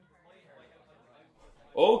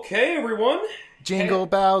Okay, everyone. Jingle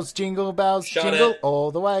bells, jingle Shut jingle it.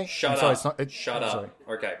 all the way. Shut I'm up. sorry, Shut I'm up. sorry.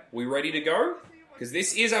 Okay, we ready to go? Because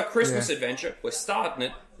this is our Christmas adventure. We're starting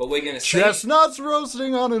it, but we're going to save... Chestnuts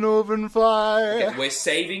roasting on an oven fire. Okay, we're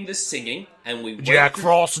saving the singing, and we Jack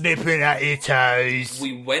Frost nipping at your toes.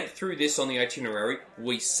 We went through this on the itinerary.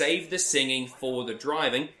 We save the singing for the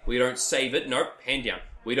driving. We don't save it. Nope, hand down.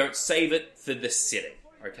 We don't save it for the sitting.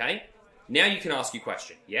 Okay? Now you can ask your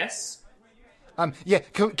question. Yes? Yeah,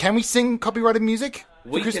 can we sing copyrighted music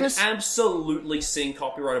for Christmas? We can absolutely sing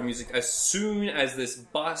copyrighted music as soon as this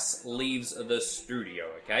bus leaves the studio,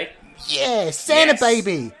 okay? Yeah, Santa Yes.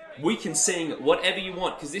 baby. We can sing whatever you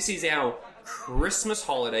want, because this is our Christmas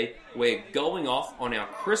holiday. We're going off on our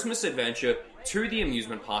Christmas adventure to the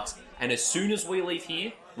amusement parks, and as soon as we leave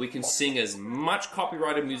here, we can sing as much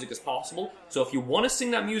copyrighted music as possible. So if you want to sing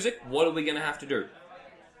that music, what are we going to have to do?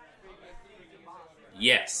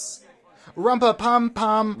 Yes. Rumpa pum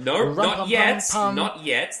pum. No, not yet. Pum. Not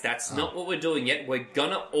yet. That's not what we're doing yet. We're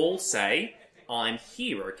gonna all say, I'm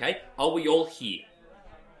here, okay? Are we all here?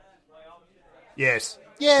 Yes.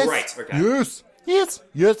 Yes. Great, okay. Yes. Yes.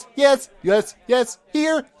 Yes. Yes. Yes. Yes.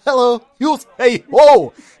 Here. Hello. Yes. Hey.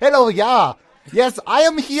 Oh. Hello. Yeah. Yes, I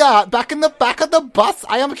am here. Back in the back of the bus.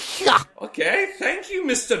 I am here. Okay, thank you,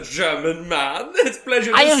 Mr. German man. It's a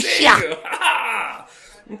pleasure to I am see here. you.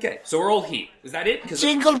 Okay, so we're all here. Is that it? 'Cause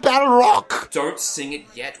Jingle bell rock. don't sing it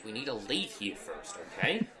yet. We need to leave here first,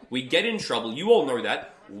 okay? We get in trouble. You all know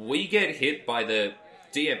that. We get hit by the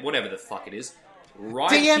DM, whatever the fuck it is. Right.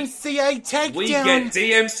 DMCA takedown. We get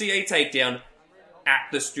DMCA takedown at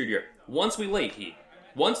the studio. Once we leave here.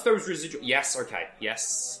 Once those residual... Yes, okay.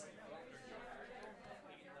 Yes.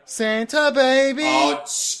 Santa baby. Oh,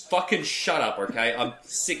 fucking shut up, okay? I'm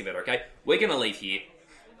sick of it, okay? We're gonna leave here.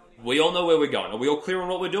 We all know where we're going. Are we all clear on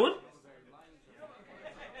what we're doing?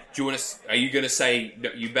 Do you want to... Are you going to say...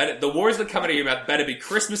 No, you better... The words that come out of your mouth better be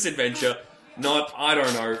Christmas Adventure, not, I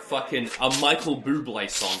don't know, fucking a Michael Bublé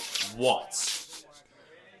song. What?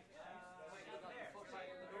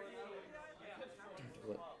 Don't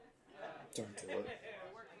do it. Don't do it.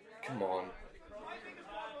 Come on.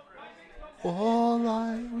 All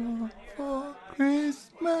I want for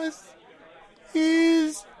Christmas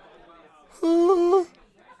is who.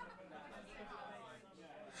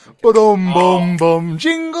 Ba-dum, bum, bum,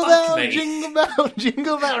 jingle bell, me. jingle bell,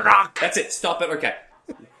 jingle bell rock. That's it. Stop it. Okay.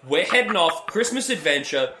 We're heading off. Christmas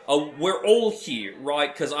Adventure. We're all here,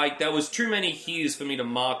 right? Because there was too many heres for me to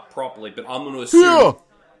mark properly, but I'm going to assume... Here.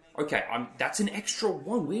 Okay, that's an extra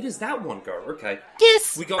one. Where does that one go? Okay.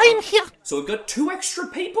 Yes, I'm here. So we've got 2 extra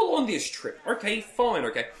people on this trip. Okay, fine,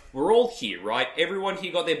 okay. We're all here, right? Everyone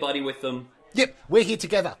here got their buddy with them. Yep, we're here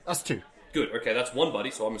together, us two. Good, okay, that's one buddy,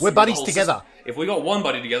 so I'm assuming We're buddies the whole together. system- if we got one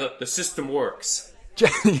buddy together, the system works.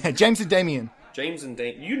 Yeah, James and Damien. James and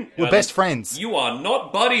Dane, We're best friends. You are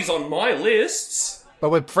not buddies on my lists.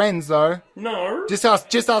 But we're friends, though. No. Just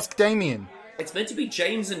ask Damien. It's meant to be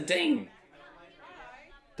James and Dean.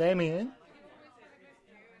 Damien?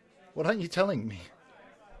 What aren't you telling me?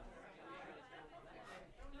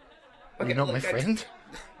 Okay, You're not my look, friend?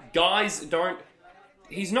 Guys, don't...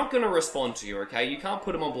 He's not going to respond to you, okay? You can't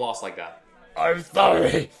put him on blast like that. I'm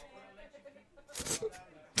sorry.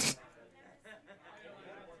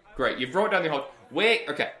 Great, you've brought down the whole...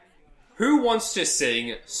 Okay. Who wants to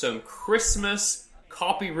sing some Christmas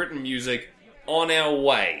copywritten music on our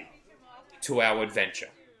way to our adventure?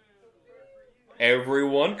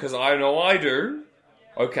 Everyone, because I know I do.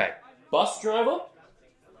 Okay. Bus driver?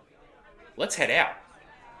 Let's head out.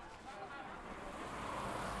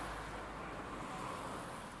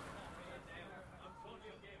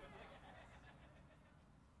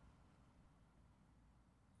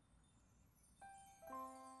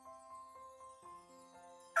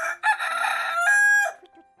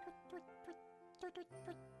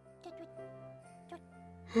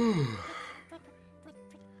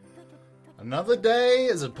 Another day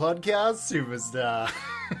as a podcast superstar.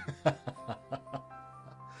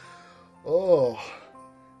 Oh.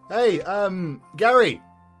 Hey, Gary.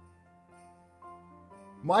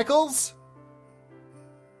 Michaels?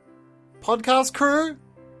 Podcast crew?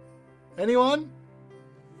 Anyone?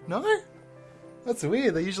 No? That's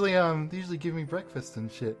weird. They usually give me breakfast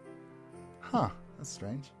and shit. Huh, that's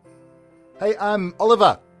strange. Hey,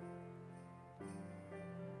 Oliver.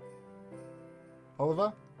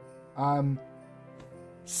 Oliver?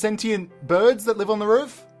 Sentient birds that live on the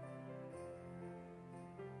roof?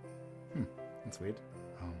 That's weird.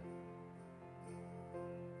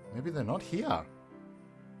 Maybe they're not here.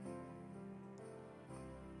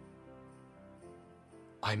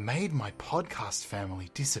 I made my podcast family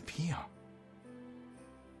disappear.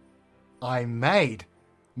 I made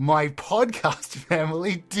my podcast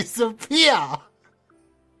family disappear.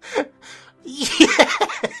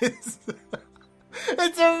 Yes!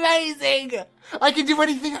 It's amazing! I can do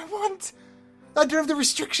anything I want. I don't have the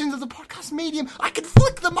restrictions of the podcast medium. I can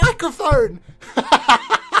flick the microphone.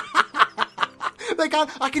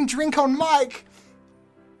 I can drink on mic.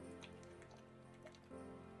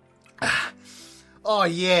 Oh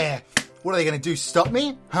yeah. What are they going to do? Stop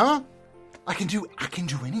me? Huh? I can do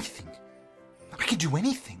anything. I can do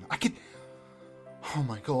anything. Oh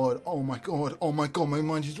my god. Oh my god. Oh my god. My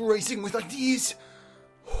mind is racing with ideas.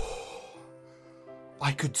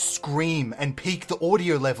 I could scream and peak the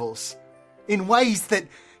audio levels in ways that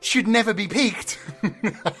should never be peaked.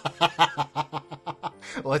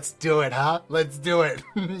 Let's do it, huh? Let's do it.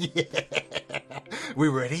 Yeah. We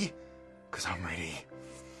ready? Because I'm ready.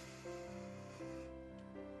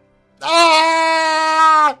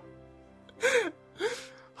 Ah!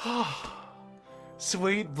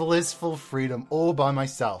 Sweet, blissful freedom all by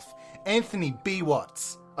myself. Anthony B.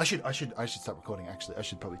 Watts. I should start recording, actually. I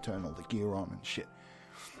should probably turn all the gear on and shit.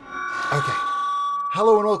 Okay.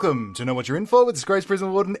 Hello and welcome to Know What You're In For with Disgraced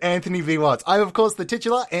Prison Warden Anthony V. Watts. I'm, of course, the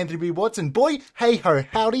titular Anthony V. Watts, and boy, hey-ho,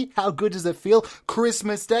 howdy, how good does it feel?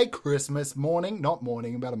 Christmas Day, Christmas morning, not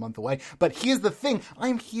morning, about a month away. But here's the thing,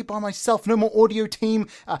 I'm here by myself, no more audio team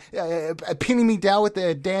pinning me down with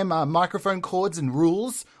their damn microphone cords and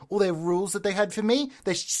rules. All their rules that they had for me,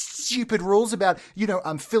 their stupid rules about,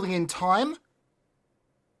 filling in time.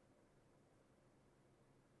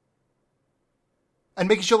 And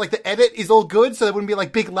making sure, the edit is all good so there wouldn't be,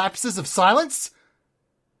 big lapses of silence.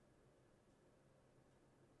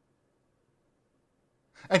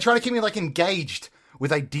 And trying to keep me, engaged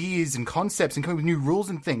with ideas and concepts and coming up with new rules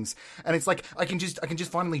and things. And it's I can just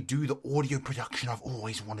finally do the audio production I've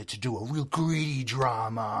always wanted to do. A real gritty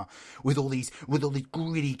drama with all these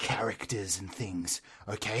gritty characters and things.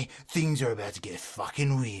 Okay? Things are about to get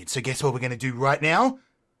fucking weird. So guess what we're going to do right now?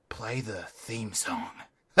 Play the theme song.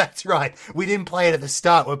 That's right. We didn't play it at the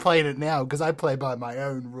start. We're playing it now because I play by my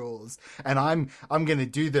own rules. And I'm going to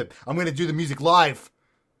do the music live.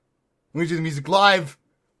 I'm going to do the music live.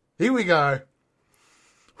 Here we go.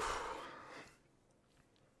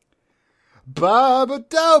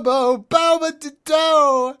 Baba-dobo,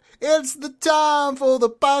 baba-do-do. It's the time for the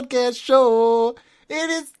podcast show. It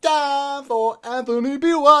is time for Anthony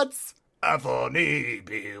B. Watts. Anthony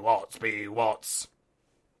B. Watts, B. Watts.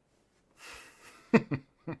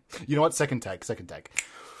 You know what? Second take.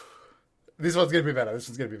 This one's going to be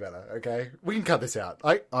better. Okay? We can cut this out.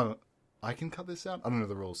 I can cut this out? I don't know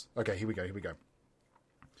the rules. Okay, here we go.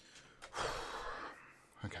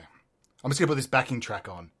 Okay. I'm just going to put this backing track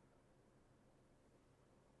on.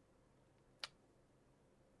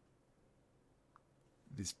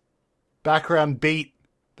 This background beat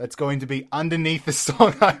that's going to be underneath the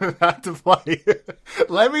song I'm about to play.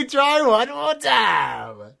 Let me try one more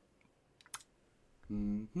time.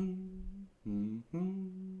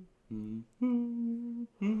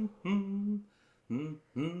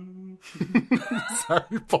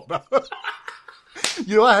 Sorry, Potter.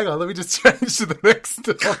 You know what? Hang on. Let me just change to the next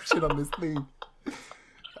option on this thing.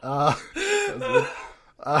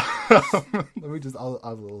 Let me just.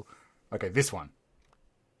 I will. Okay, this one.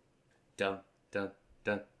 Dun dun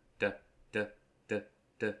dun dun dun dun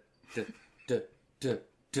dun dun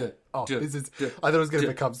dun. Oh, this is. I thought it was going to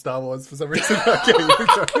become Star Wars for some reason. Okay, here we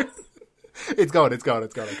go. It's going.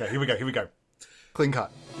 Okay, here we go. Clean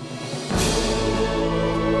cut.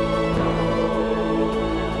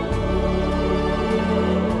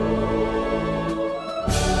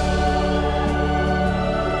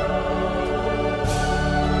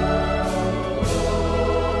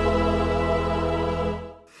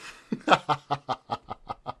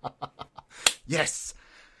 Yes.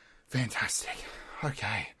 Fantastic.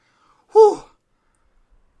 Okay. Whew.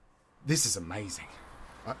 This is amazing.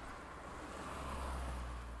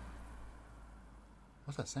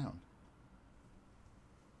 What's that sound?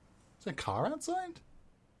 Is there a car outside?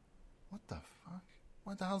 What the fuck?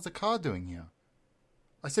 What the hell's the car doing here?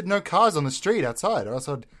 I said no cars on the street outside, or else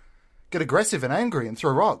I'd get aggressive and angry and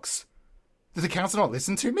throw rocks. Did the council not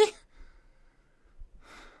listen to me?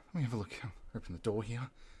 Let me have a look. Open the door here.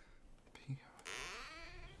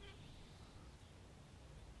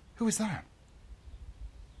 Who is that?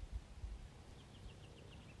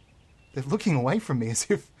 They're looking away from me as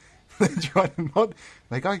if they're trying to not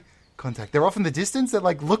make eye contact. They're off in the distance. They're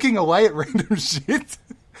looking away at random shit.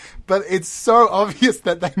 But it's so obvious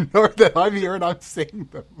that they know that I'm here and I'm seeing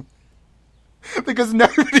them. Because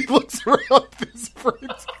nobody looks around this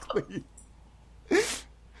frantically.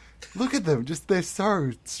 Look at them. They're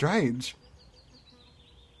so strange.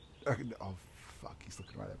 Oh, fuck, he's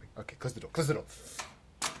looking right at me. Okay, close the door. Close the door.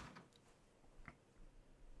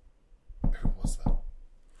 Who was that?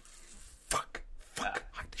 Fuck.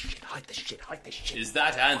 Hide the shit. Is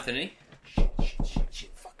that Anthony? Shit.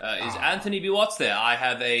 Fuck. Is Anthony B. Watts there? I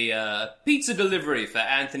have a pizza delivery for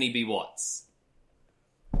Anthony B. Watts.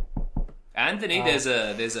 Anthony, there's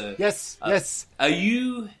a... Yes. Are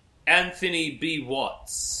you Anthony B.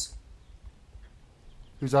 Watts?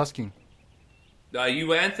 Who's asking? Are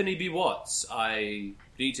you Anthony B. Watts? I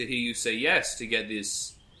need to hear you say yes to get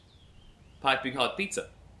this piping hot pizza.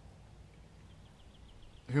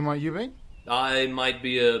 Who might you be? I might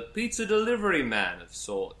be a pizza delivery man of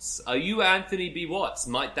sorts. Are you Anthony B. Watts?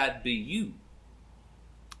 Might that be you?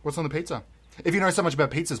 What's on the pizza? If you know so much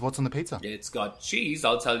about pizzas, what's on the pizza? It's got cheese,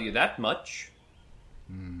 I'll tell you that much.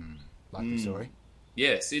 Like the story.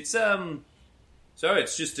 Yes, it's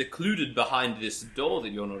it's just occluded behind this door that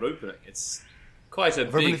you're not opening. It's quite a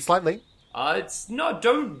I've opened it slightly. It's not.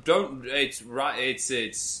 Don't. It's right.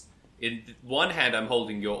 It's. In one hand, I'm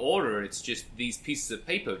holding your order. It's just these pieces of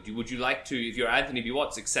paper. Would you like to, if you're Anthony B.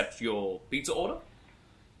 Watts, accept your pizza order?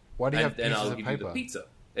 Why do you have then pieces I'll of give paper? you the pizza.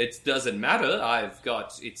 It doesn't matter. I've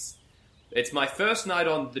got It's my first night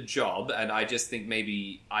on the job, and I just think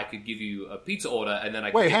maybe I could give you a pizza order, and then I.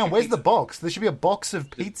 Wait, could hang on. get Where's pizza. the box? There should be a box of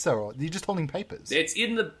pizza. Or you're just holding papers. It's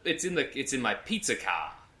in my pizza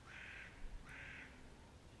car.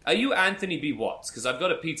 Are you Anthony B. Watts? Because I've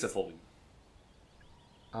got a pizza for you.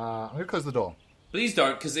 I'm gonna close the door. Please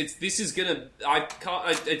don't, because this is gonna. I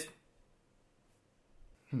can't. It's.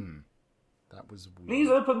 That was weird. Please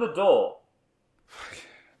open the door.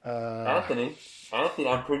 Anthony,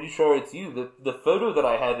 I'm pretty sure it's you. The photo that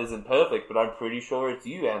I have isn't perfect, but I'm pretty sure it's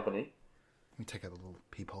you, Anthony. Let me take out the little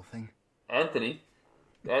peephole thing. Anthony,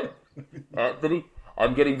 Anthony,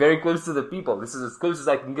 I'm getting very close to the people. This is as close as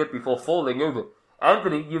I can get before falling over.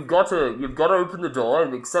 Anthony, you've got to open the door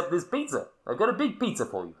and accept this pizza. I've got a big pizza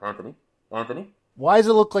for you, Anthony. Anthony. Why does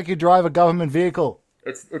it look like you drive a government vehicle?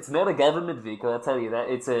 It's not a government vehicle, I'll tell you that.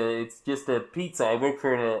 It's just a pizza. I work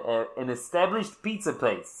for an established pizza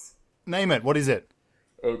place. Name it. What is it?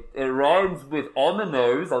 It rhymes with on the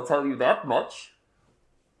nose, I'll tell you that much.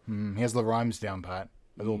 Here's the rhymes down, Pat.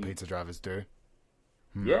 As all pizza drivers do.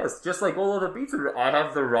 Yes, just like all other pizza. I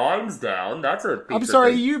have the rhymes down. That's a pizza. I'm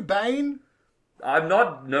sorry, thing. are you Bane? I'm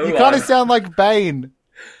not. No, You kind of sound like Bane.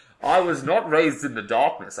 I was not raised in the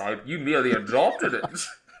darkness. You merely adopted it.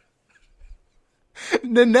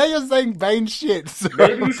 Now you're saying Bane shit. So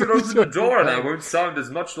Maybe you should open the door and I won't sound as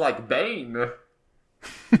much like Bane.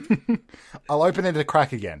 I'll open it a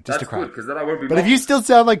crack again, just That's a crack. good, because then I won't be. But if you still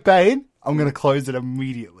sound like Bane, I'm going to close it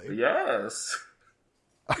immediately. Yes.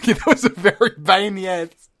 Okay, that was a very Bane yes.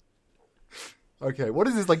 Okay, what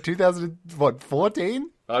is this, like 2014?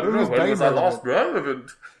 I don't know, when was I last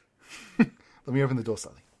relevant? Let me open the door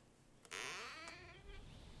slightly.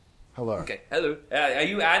 Hello. Okay, hello. Are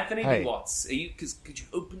you Anthony Hey. B. Watts? Are you? Cause could you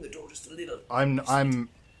open the door just a little?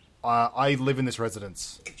 I live in this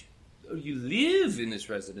residence. Oh, you live in this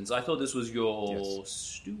residence. I thought this was your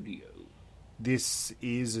studio. This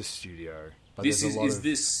is a studio. But This there's is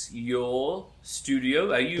this your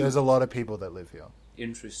studio? Are you? There's a lot of people that live here.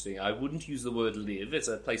 Interesting. I wouldn't use the word live. It's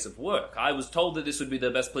a place of work. I was told that this would be the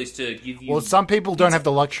best place to give you... Well, some people don't have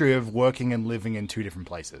the luxury of working and living in two different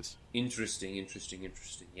places. Interesting.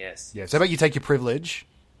 Yes. Yeah, so how about you take your privilege,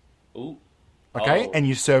 Ooh. okay, Oh. and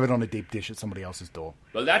you serve it on a deep dish at somebody else's door.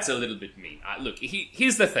 Well, that's a little bit mean. Look,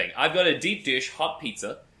 here's the thing. I've got a deep dish hot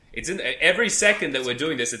pizza. It's in every second that we're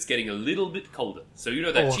doing this, it's getting a little bit colder. So you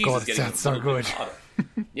know that Oh, cheese God, is it getting sounds a so little bit good.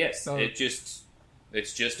 hotter. Yes, No.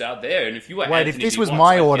 it's just out there. And if you were Wait, if Anthony this B. was Watts, my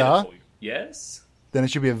I'd get it order- for you. Yes. Then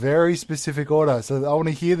it should be a very specific order, so I want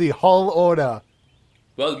to hear the whole order.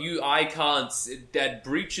 Well, I can't. That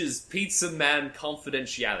breaches Pizza Man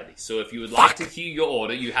confidentiality. So if you would like to hear your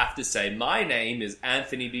order, you have to say, "My name is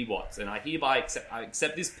Anthony B. Watts, and I hereby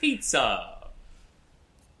accept this pizza."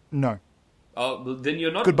 No. Oh, well, then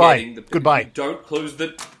you're not Goodbye. getting the... Goodbye. Don't close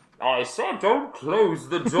the... I said don't close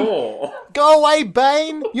the door. Go away,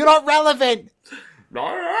 Bane! You're not relevant!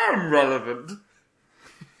 I am relevant.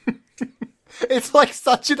 It's like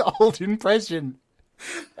such an old impression.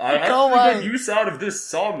 I have Go to away. get use out of this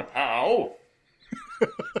somehow.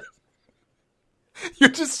 You're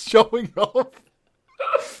just showing off.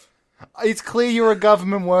 It's clear you're a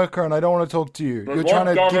government worker and I don't want to talk to you. But You're what trying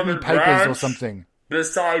to give me government papers or branch? something.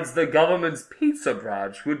 Besides the government's pizza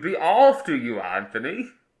branch would be after you, Anthony.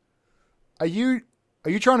 Are you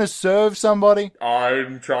trying to serve somebody?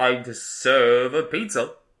 I'm trying to serve a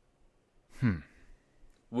pizza.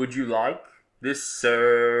 Would you like this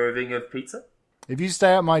serving of pizza? If you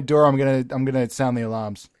stay at my door, I'm gonna sound the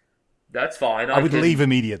alarms. That's fine. I would leave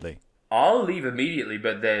immediately. I'll leave immediately,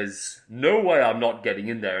 but there's no way I'm not getting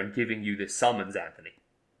in there and giving you this summons, Anthony.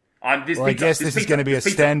 I guess this is going to be a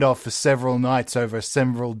standoff for several nights over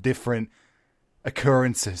several different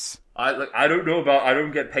occurrences. I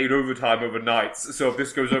don't get paid overtime over nights, so if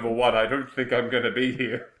this goes over one, I don't think I'm going to be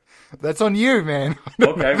here. That's on you, man.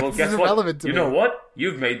 Okay, well, guess what? You know what?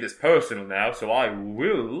 You've made this personal now, so I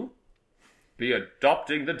will be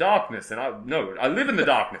adopting the darkness. And I live in the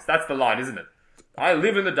darkness. That's the line, isn't it? I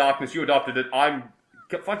live in the darkness. You adopted it. I'm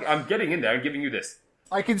getting in there and giving you this.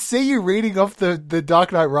 I can see you reading off the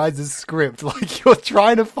Dark Knight Rises script, like you're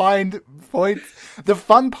trying to find points. The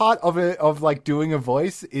fun part of like doing a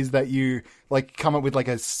voice is that you like come up with like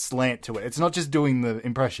a slant to it. It's not just doing the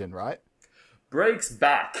impression, right? Breaks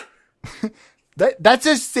back. That's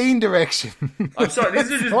a scene direction. I'm sorry,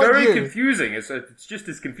 this is just very confusing. It's just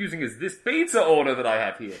as confusing as this pizza order that I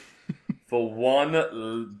have here. For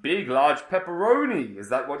one big, large pepperoni. Is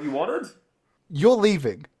that what you wanted? You're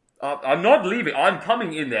leaving. I'm not leaving. I'm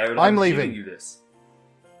coming in there and I'm giving you this.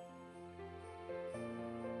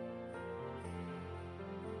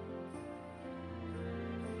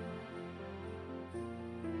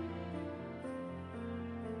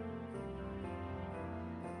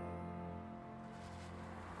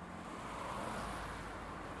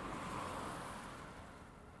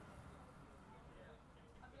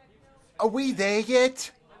 Are we there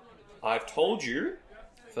yet? I've told you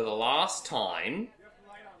for the last time,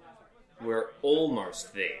 we're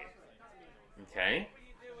almost there. Okay?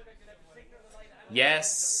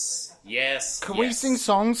 Yes. Can we sing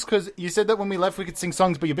songs? Because you said that when we left we could sing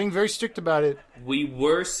songs, but you're being very strict about it. We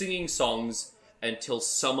were singing songs until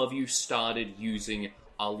some of you started using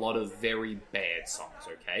a lot of very bad songs,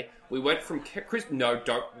 okay? We went from Chris... No,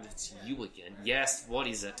 don't... It's you again. Yes, what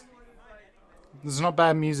is it? This is not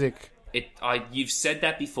bad music. You've said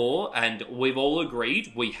that before, and we've all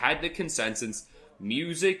agreed. We had the consensus.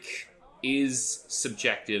 Music is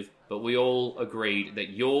subjective, but we all agreed that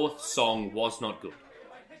your song was not good.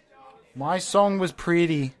 My song was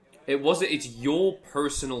pretty. It's your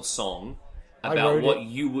personal song about what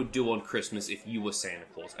you would do on Christmas if you were Santa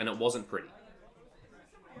Claus, and it wasn't pretty.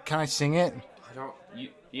 Can I sing it? I don't...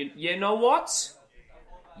 You know what?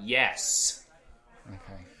 Yes.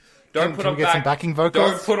 Okay. Can we get some backing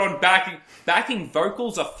vocals? Don't put on backing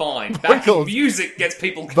vocals are fine. Backing music gets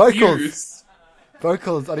people confused.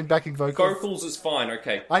 Vocals. I need backing vocals. Vocals is fine.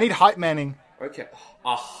 Okay. I need hype manning. Okay.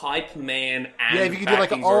 A hype man and if you could do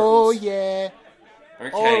like vocals. yeah.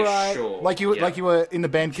 Okay, all right. sure. Like you were in the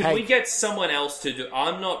band. Can we get someone else to do?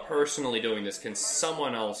 I'm not personally doing this. Can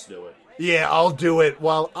someone else do it? Yeah, I'll do it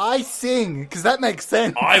while I sing, because that makes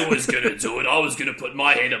sense. I was going to do it. I was going to put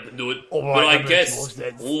my hand up and do it. All right, but I guess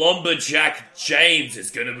Lumberjack James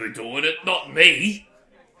is going to be doing it, not me.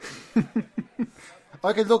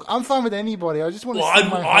 Okay, look, I'm fine with anybody. I just want to sing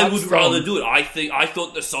my heart I would song. rather do it. I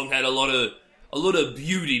thought the song had a lot of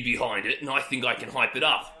beauty behind it, and I think I can hype it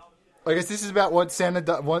up. I guess this is about what Santa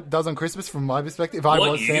does on Christmas from my perspective. If I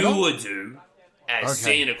was Santa. What you would do as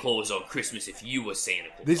Santa Claus on Christmas if you were Santa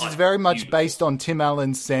Claus. This is very much based on Tim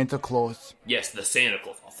Allen's Santa Claus. Yes, the Santa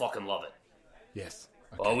Claus. I fucking love it. Yes.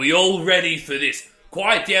 Okay. Are we all ready for this?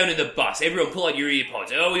 Quiet down in the bus. Everyone pull out your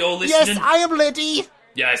earpods. Are we all listening? Yes, I am ready.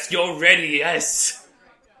 Yes, you're ready, yes.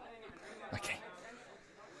 Okay.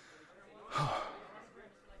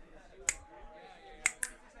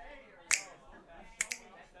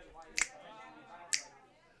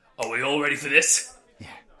 Are we all ready for this? Yeah.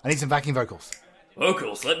 I need some backing vocals.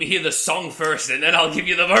 Vocals? Let me hear the song first, and then I'll give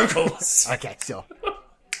you the vocals. Okay, sure.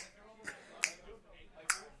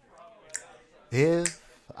 If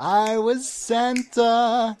I was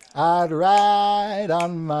Santa, I'd ride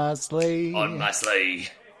on my sleigh. On my sleigh.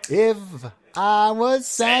 If I was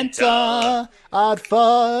Santa, I'd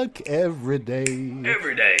fuck every day.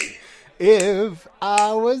 Every day. If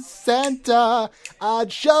I was Santa,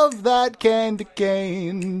 I'd shove that candy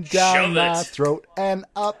cane down my throat and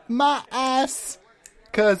up my ass,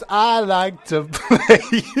 'cause I like to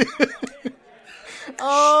play.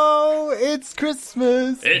 Oh, it's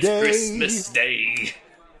Christmas Day. It's Christmas Day.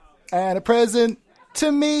 And a present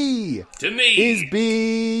to me. Is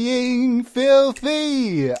being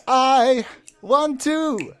filthy. I want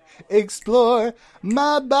to explore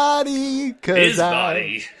my body, 'cause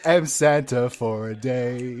I am Santa for a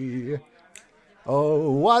day.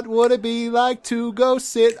 Oh, what would it be like to go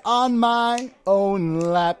sit on my own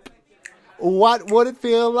lap? What would it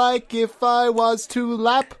feel like if I was to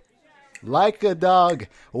lap like a dog?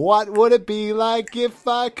 What would it be like if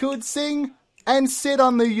I could sing and sit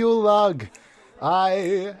on the Yule log?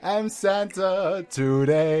 I am Santa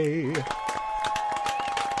today.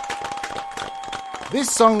 This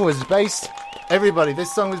song was based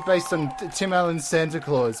on Tim Allen's Santa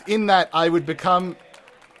Claus. In that, I would become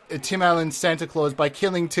Tim Allen's Santa Claus by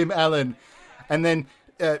killing Tim Allen, and then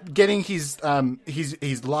getting his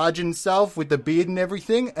large self with the beard and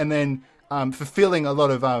everything, and then fulfilling a lot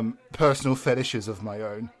of personal fetishes of my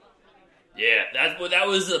own. Yeah, that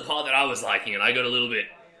was the part that I was liking, and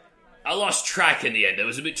I lost track in the end. There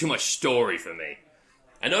was a bit too much story for me.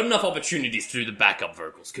 And not enough opportunities to do the backup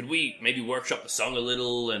vocals. Could we maybe workshop the song a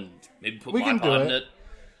little and maybe put my part in it?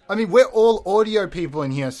 I mean, we're all audio people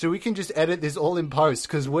in here, so we can just edit this all in post,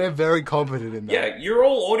 because we're very competent in that. Yeah, you're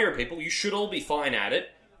all audio people. You should all be fine at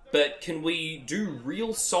it. But can we do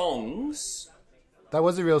real songs? That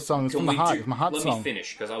was a real song. It's from my heart. It's my heart song. Let me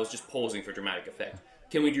finish, because I was just pausing for dramatic effect.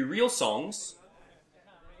 Can we do real songs?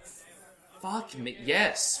 Fuck me.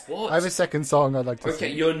 Yes. What? I have a second song I'd like to sing.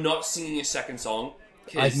 Okay, you're not singing a second song.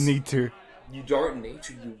 I need to. You don't need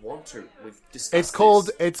to. You want to. We've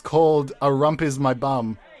discussed It's called A Rump Is My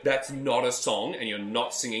Bum. That's not a song, and you're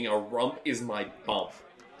not singing A Rump Is My Bum.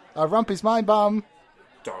 A rump is my bum.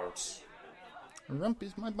 Don't. A rump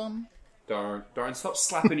is my bum. Don't. Stop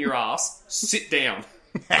slapping your ass. Sit down.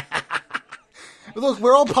 Look,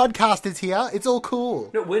 we're all podcasters here. It's all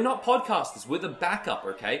cool. No, we're not podcasters. We're the backup,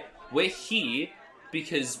 okay? We're here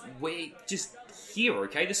because we're just here,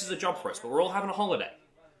 okay? This is a job for us, but we're all having a holiday.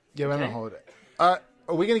 Yeah, we're on a holiday. Are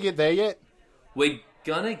we going to get there yet? We're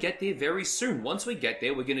gonna get there very soon. Once we get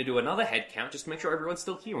there, we're gonna do another head count just to make sure everyone's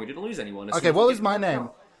still here and we didn't lose anyone. Okay, what was my name?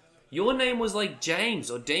 Your name was like James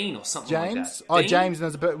or Dean or something like that. James? Oh, Dean? James.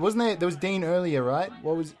 Wasn't there? There was Dean earlier, right?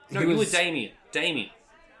 What was? No, you were Damien.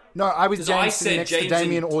 No, I was James said next James to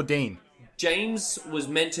Damien or Dean. James was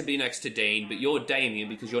meant to be next to Dean, but you're Damien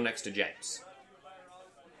because you're next to James.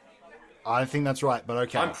 I think that's right, but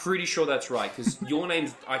okay. I'm pretty sure that's right, because your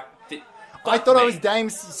name's... I thought I was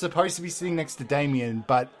James supposed to be sitting next to Damien,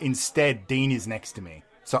 but instead Dean is next to me.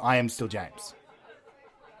 So I am still James.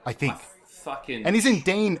 I think. And isn't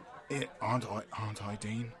Dean... Aren't I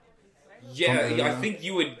Dean? Yeah, I think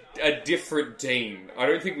you were a different Dean. I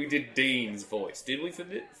don't think we did Dean's voice. Did we for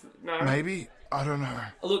this? No. Maybe. I don't know.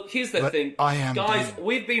 Look, here's the thing. I am Guys, Dean.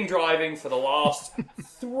 We've been driving for the last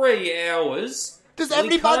 3 hours. Does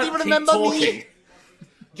anybody remember me?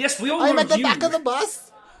 Yes, we all know I'm at the you. back of the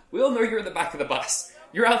bus. We all know you're at the back of the bus.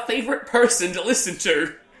 You're our favourite person to listen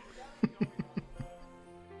to.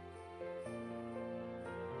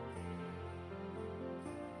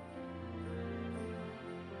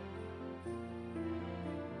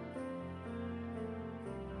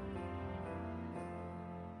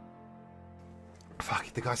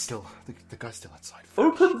 Fuck, the guy's still outside.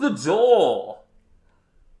 Open the door.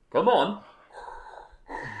 Come on.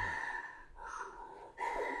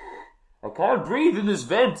 I can't breathe in this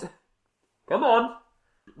vent. Come on.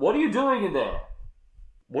 What are you doing in there?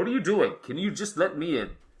 What are you doing? Can you just let me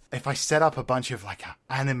in? If I set up a bunch of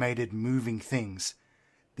animated moving things,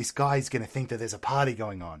 this guy's going to think that there's a party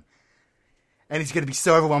going on. And he's going to be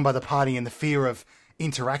so overwhelmed by the party and the fear of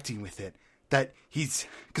interacting with it that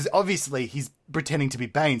because obviously he's pretending to be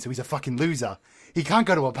Bane, so he's a fucking loser. He can't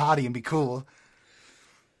go to a party and be cool.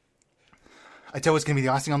 I tell you what's going to be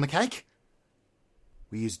the icing on the cake?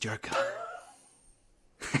 We use Joker.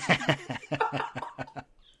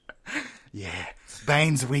 Yeah,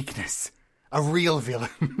 Bane's weakness. A real villain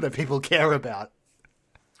that people care about.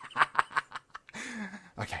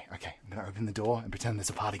 Okay, I'm going to open the door and pretend there's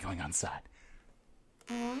a party going on inside.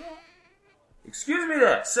 Excuse me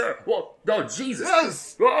there, sir. What? Oh, Jesus.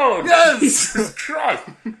 Yes! Oh, yes! Jesus Christ.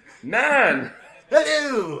 Man.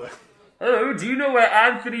 Hello! Hello, do you know where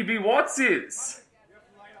Anthony B. Watts is?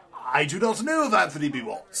 I do not know of Anthony B.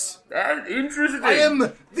 Watts. Interesting. I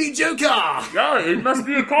am the Joker! Yeah, it must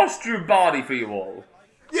be a costume party for you all.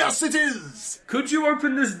 Yes, it is! Could you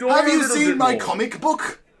open this door Have a you little seen bit my more? comic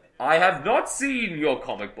book? I have not seen your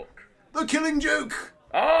comic book. The Killing Joke.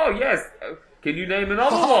 Oh, yes. Can you name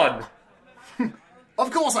another one? Of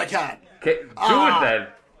course I can. Do it then.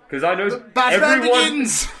 Because I know Batman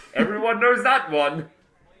Begins. Everyone knows that one.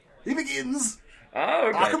 He begins. Oh,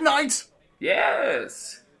 okay. Arkham Knight.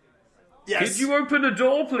 Yes. Yes. Could you open a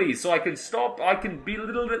door, please, so I can stop? I can be a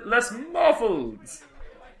little bit less muffled.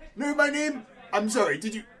 No, my name... I'm sorry,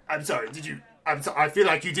 did you... I feel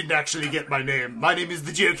like you didn't actually get my name. My name is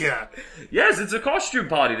the Joker. Yes, it's a costume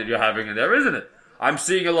party that you're having in there, isn't it? I'm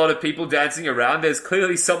seeing a lot of people dancing around. There's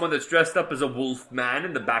clearly someone that's dressed up as a wolf man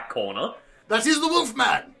in the back corner. That is the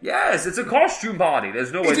Wolfman. Yes, it's a costume party.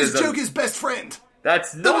 There's no way It is Joker's best friend.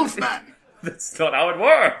 That's The not... Wolfman. That's not how it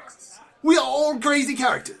works. We are all crazy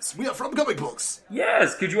characters. We are from comic books.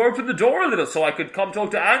 Yes, could you open the door a little so I could come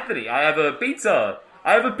talk to Anthony? I have a pizza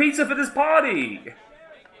I have a pizza for this party.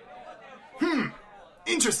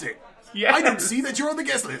 Interesting. Yes. I don't see that you're on the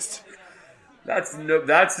guest list.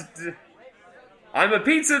 I'm a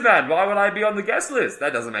pizza man. Why would I be on the guest list?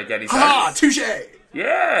 That doesn't make any sense. Ah, touche.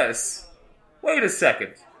 Yes. Wait a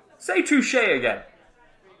second. Say touche again.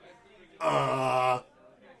 Because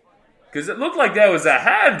it looked like there was a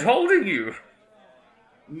hand holding you.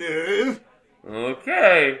 No.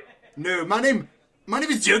 Okay. No, my name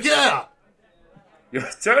is Joker. You're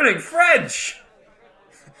turning French.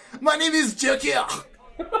 My name is Joker.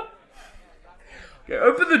 Okay,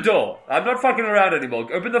 open the door. I'm not fucking around anymore.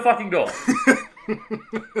 Open the fucking door.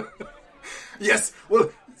 Yes,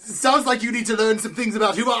 well, sounds like you need to learn some things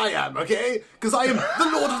about who I am, okay? Because I am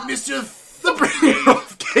the Lord of Mischief, the Bringer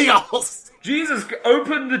of Chaos. Jesus,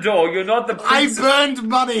 open the door. You're not the prince. I burned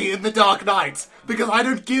money in the Dark Knight because I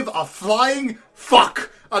don't give a flying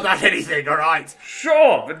fuck about anything, alright?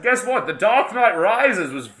 Sure, but guess what? The Dark Knight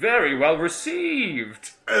Rises was very well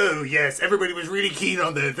received. Oh, yes, everybody was really keen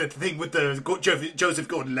on the thing with the Joseph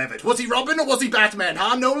Gordon-Levitt. Was he Robin or was he Batman,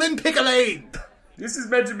 huh? Nolan, pick a lane! This is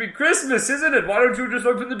meant to be Christmas, isn't it? Why don't you just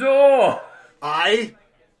open the door? I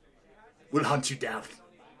will hunt you down.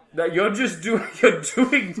 No, you're doing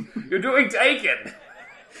Taken.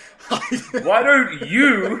 Why don't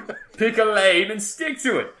you pick a lane and stick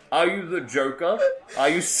to it? Are you the Joker? Are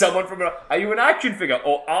you someone are you an action figure?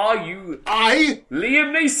 Or are you Liam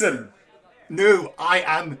Neeson? No, I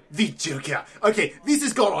am the Joker. Okay, this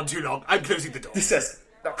has gone on too long. I'm closing the door. This says...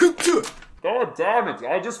 God damn it.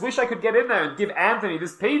 I just wish I could get in there and give Anthony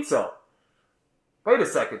this pizza. Wait a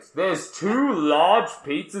second. There's 2 large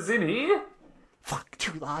pizzas in here? Fuck,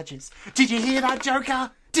 2 larges. Did you hear that, Joker?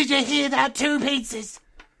 Did you hear that? 2 pizzas.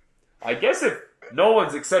 I guess if no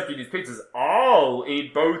one's accepting these pizzas, I'll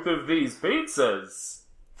eat both of these pizzas.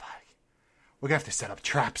 Fuck. We're gonna have to set up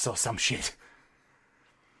traps or some shit.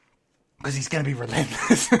 Because he's gonna be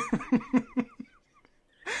relentless.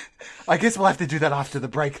 I guess we'll have to do that after the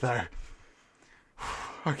break, though.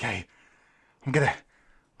 Okay. I'm gonna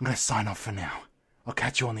sign off for now. I'll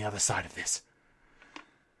catch you on the other side of this.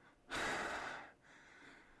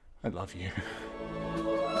 I love you.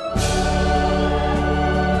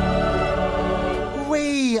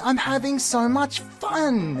 Wee! I'm having so much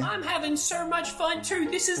fun! I'm having so much fun too.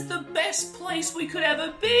 This is the best place we could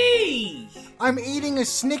ever be! I'm eating a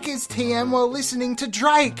Snickers TM while listening to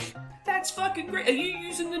Drake! That's fucking great. Are you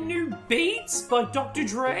using the new Beats by Dr.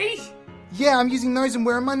 Dre? Yeah, I'm using those and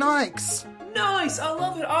wearing my Nikes. Nice, I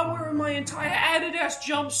love it. I'm wearing my entire Adidas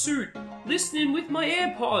jumpsuit, listening with my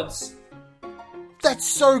AirPods. That's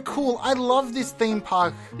so cool. I love this theme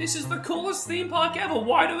park. This is the coolest theme park ever.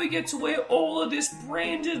 Why do we get to wear all of this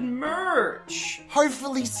branded merch?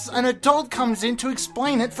 Hopefully an adult comes in to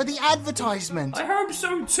explain it for the advertisement. I hope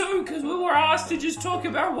so too, because we were asked to just talk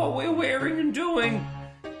about what we're wearing and doing.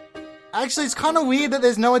 Actually, it's kind of weird that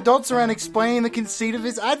there's no adults around explaining the conceit of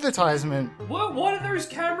this advertisement. What are those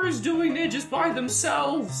cameras doing there just by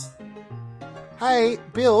themselves? Hey,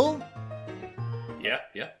 Bill. Yeah.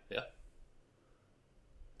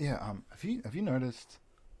 Yeah, have you noticed?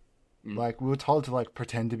 Like, we were told to, like,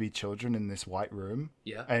 pretend to be children in this white room.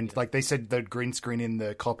 Yeah. And, like, they said they'd green screen in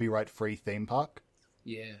the copyright-free theme park.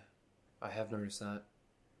 Yeah, I have noticed that.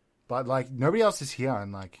 But, like, nobody else is here,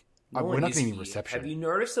 and, like, we're not getting any reception. Have you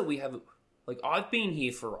noticed that we have... Like, I've been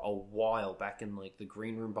here for a while, back in, like, the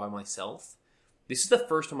green room by myself. This is the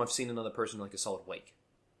first time I've seen another person, like, a solid week.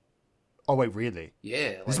 Oh, wait, really?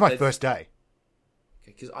 Yeah. This is my first day.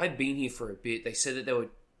 Okay, because I'd been here for a bit. They said that they were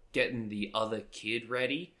getting the other kid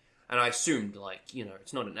ready, and I assumed, like, you know,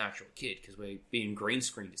 it's not an actual kid, because we're being green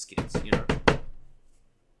screened as kids, you know?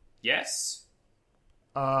 Yes?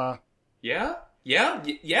 Yeah?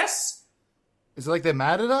 Yes? Is it like they're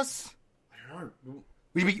mad at us? I don't know.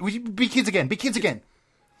 Will you be kids again? Be kids again.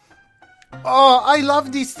 Oh, I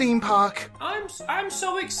love this theme park. I'm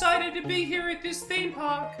so excited to be here at this theme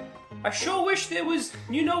park. I sure wish there was...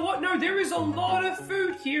 You know what? No, there is a lot of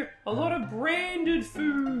food here. A lot of branded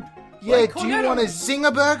food. Yeah, like do you want a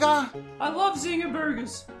Zinger burger? I love Zinger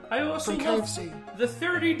burgers. I also From love KFC. the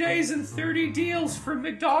 30 days and 30 deals from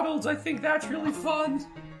McDonald's. I think that's really fun.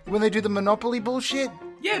 When they do the Monopoly bullshit?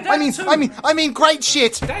 Yeah, that too. I mean great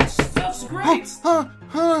shit. That stuff's great. Huh.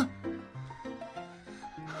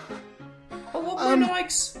 I love my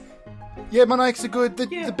Nikes. Yeah, my Nikes are good.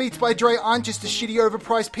 The Beats by Dre aren't just a shitty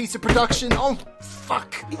overpriced piece of production. Oh,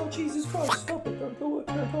 fuck. Oh, Jesus Christ. Stop it. Don't do it.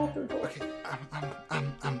 Don't do it. Okay,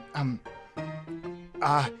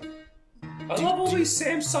 I love all these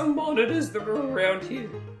Samsung monitors that are around here.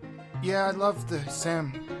 Yeah, I love the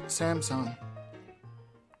Samsung.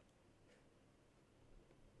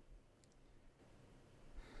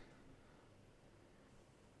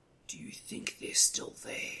 Do you think they're still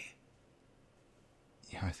there?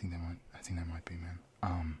 Yeah, I think they might be, man.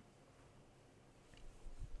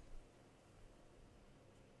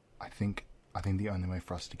 I think the only way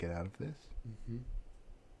for us to get out of this,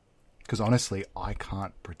 because honestly, I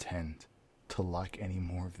can't pretend to like any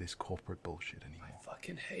more of this corporate bullshit anymore. I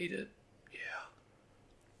fucking hate it. Yeah.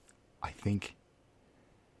 I think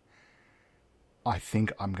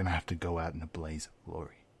I'm gonna have to go out in a blaze of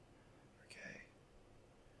glory. Okay.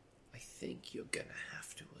 I think you're gonna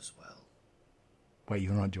have to as well. Wait,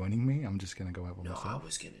 you're not joining me? I'm just gonna go out by No, myself? I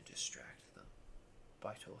was gonna distract them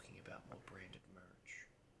by talking about more branded merch.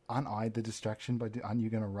 Aren't I the distraction? Aren't you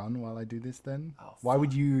gonna run while I do this then? Oh, Why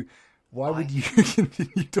would you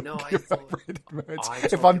continue talking No, I about thought- branded merch I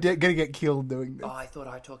if talk- I'm gonna get killed doing this? Oh, I thought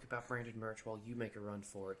I'd talk about branded merch while you make a run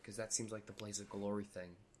for it, because that seems like the Blaze of Glory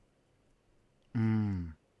thing.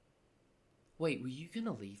 Wait, were you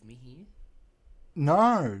gonna leave me here?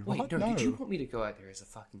 No. Wait, what? no, No. did you want me to go out there as a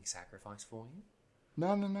fucking sacrifice for you?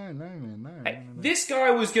 No, man, no. Hey, this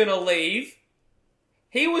guy was gonna leave.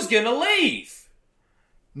 He was gonna leave.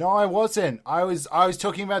 No, I wasn't. I was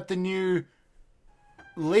talking about the new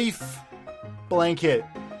leaf blanket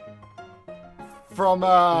from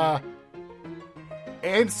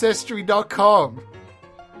Ancestry.com,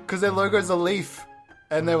 because their logo's a leaf,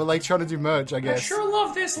 and they were like trying to do merch, I guess. I sure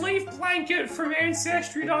love this leaf blanket from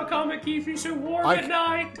Ancestry.com. It keeps me so warm I at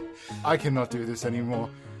night. I cannot do this anymore.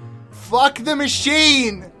 Fuck the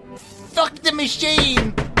machine! Fuck the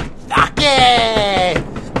machine! Fuck it!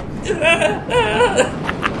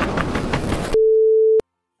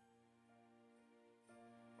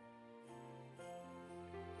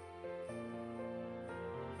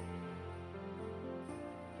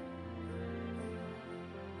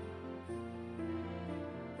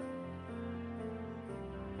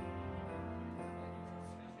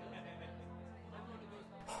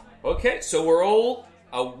 Okay, so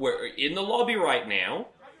we're in the lobby right now.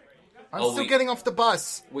 I'm Oh, still we- getting off the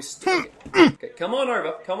bus. We're still okay, come on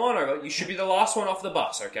over. You should be the last one off the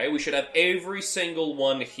bus, okay? We should have every single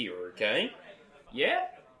one here, okay? Yeah?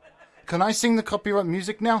 Can I sing the copyright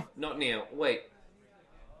music now? Not now. Wait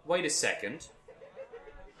a second.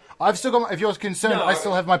 I've still got. If you're concerned, No, I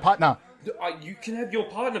still have my partner. You can have your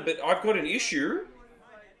partner, but I've got an issue.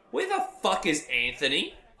 Where the fuck is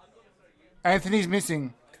Anthony? Anthony's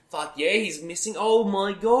missing. Fuck yeah, he's missing. Oh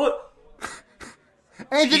my god.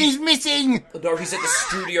 Anthony's missing. No, he's at the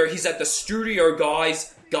studio. He's at the studio,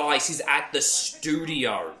 guys. Guys, he's at the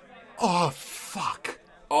studio. Oh fuck.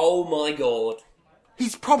 Oh my god.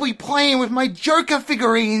 He's probably playing with my Joker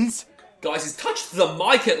figurines. Guys, he's touched the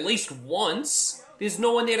mic at least once. There's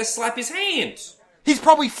no one there to slap his hand. He's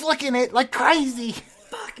probably flicking it like crazy.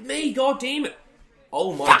 Fuck me, god damn it.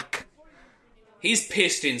 Oh my. Fuck. He's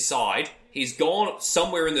pissed inside. He's gone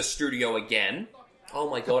somewhere in the studio again. Oh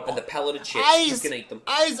my god, and the pallet of chips. He's Eyes. gonna eat them.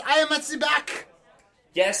 Eyes. I am at the back.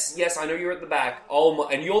 Yes, I know you're at the back. Oh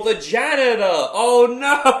my, and you're the janitor. Oh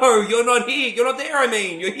no, you're not here. You're not there, I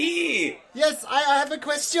mean. You're here. Yes, I have a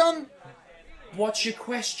question. What's your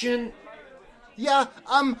question? Yeah,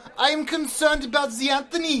 I'm concerned about the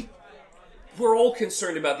Anthony. We're all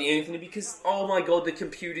concerned about the Anthony because, oh my god, the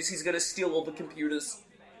computers. He's gonna steal all the computers.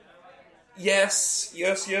 Yes.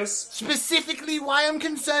 Specifically, why I'm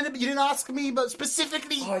concerned. You didn't ask me, but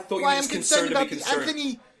specifically, Oh, I thought you why were I'm just concerned concerned to about be the concerned.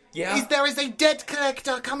 Anthony. Yeah? Is there is a debt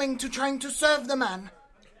collector coming to trying to serve the man.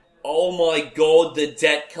 Oh my god, the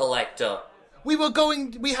debt collector. We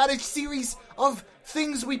had a series of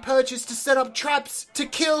things we purchased to set up traps to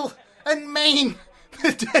kill and maim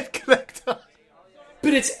the debt collector.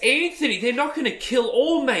 But it's Anthony. They're not gonna kill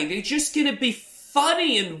all Maine. They're just gonna be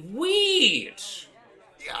funny and weird.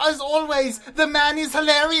 As always, the man is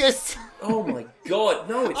hilarious. Oh my god,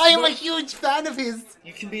 no, it's I am not. a huge fan of his.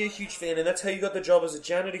 You can be a huge fan, and that's how you got the job as a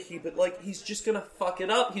janitor here, but, like, he's just gonna fuck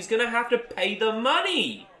it up. He's gonna have to pay the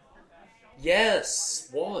money. Yes,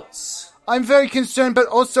 what? I'm very concerned, but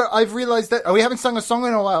also I've realized that we haven't sung a song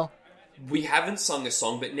in a while. We haven't sung a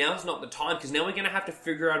song, but now's not the time, because now we're gonna have to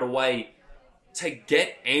figure out a way to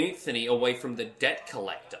get Anthony away from the debt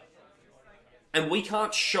collector. And we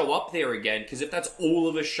can't show up there again, because if that's all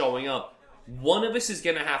of us showing up, one of us is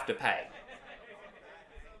gonna have to pay.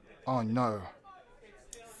 Oh no.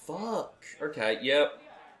 Fuck. Okay, yep.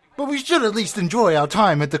 But we should at least enjoy our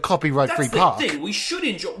time at the copyright-free That's the park. thing. We should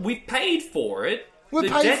enjoy. We've paid for it. We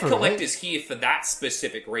the paid debt for it. collector's here for that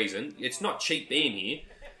specific reason. It's not cheap being here.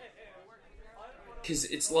 Because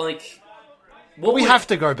it's like... What We would- have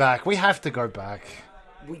to go back. We have to go back.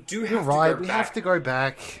 We do have You're to right. go We back. have to go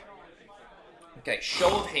back. Okay,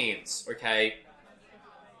 show of hands, okay?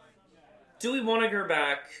 do we want to go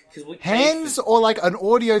back? Because we Hands or like an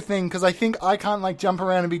audio thing? Because I think I can't like jump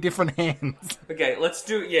around and be different hands. Okay, let's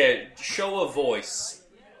do show a voice.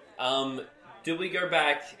 Do we go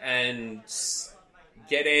back and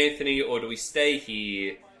get Anthony, or do we stay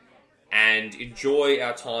here and enjoy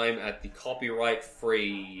our time at the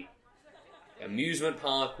copyright-free amusement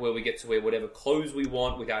park where we get to wear whatever clothes we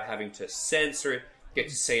want without having to censor it, get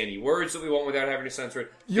to say any words that we want without having to censor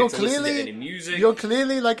it, listen to any music? You're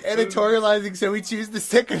clearly like editorializing, so we choose the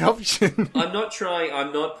second option. I'm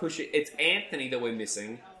not pushing. It's Anthony that we're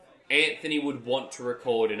missing. Anthony would want to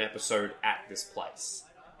record an episode at this place.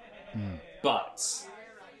 But...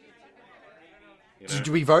 You know?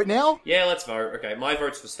 Do we vote now? Yeah, let's vote. Okay, my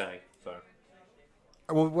vote's for staying. So.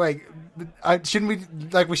 Well, wait. Shouldn't we...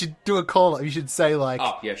 Like, we should do a call. You should say, like...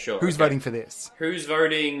 Oh, yeah, sure. Who's voting for this? Who's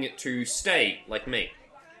voting to stay, like me?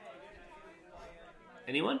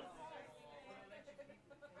 Anyone?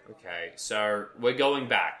 Okay, so we're going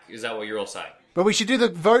back. Is that what you're all saying? But we should do the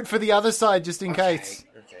vote for the other side, just in case.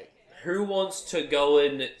 Okay. Who wants to go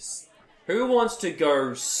and... Who wants to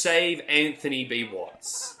go save Anthony B.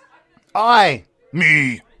 Watts?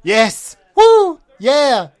 Me. Yes. Woo.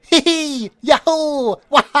 Yeah. Hee hee. Yahoo.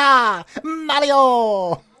 Waha.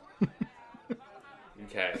 Mario.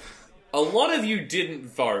 Okay. A lot of you didn't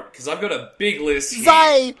vote, because I've got a big list here.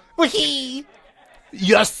 Zai. Wee.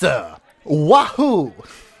 Yes, sir. Wahoo.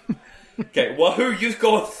 Okay, Wahoo, you've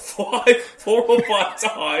gone 4 or 5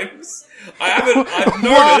 times. I've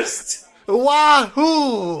noticed.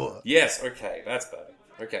 Wahoo. Yes, okay, that's better.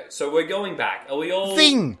 Okay, so we're going back. Are we all...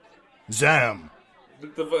 Thing. Zam.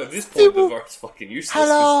 At this point, the vote's fucking useless.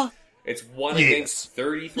 Hello. It's 1 against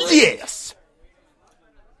 33. Yes.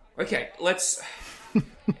 Okay, let's...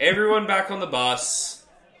 Everyone back on the bus.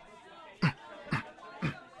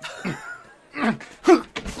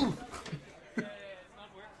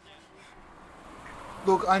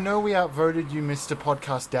 Look, I know we outvoted you, Mr.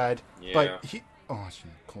 Podcast Dad, Yeah. but he... Oh, I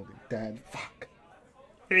shouldn't have called him Dad. Fuck.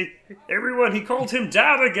 Hey, everyone, he called him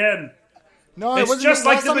Dad again. No, it It's wasn't just the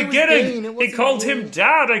like last the time it was beginning. Dean. It He wasn't called Dean. him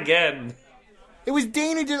Dad again. It was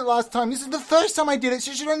Dean who did it last time. This is the first time I did it, so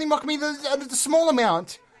you should only mock me the small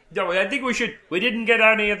amount. No, I think we should... We didn't get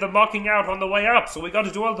any of the mocking out on the way up, so we got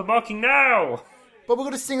to do all the mocking now. But we're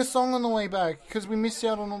going to sing a song on the way back, because we missed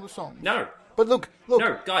out on all the songs. No. But look.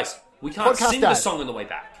 No, guys. We can't Podcast sing Dad. the song on the way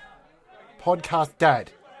back. Podcast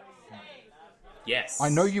Dad, Yes. I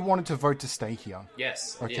know you wanted to vote to stay here,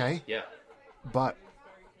 Yes. I did. Okay. Yeah. but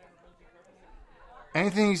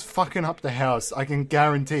Anthony's fucking up the house. I can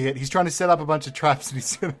guarantee it. He's trying to set up a bunch of traps and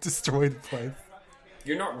he's going to destroy the place.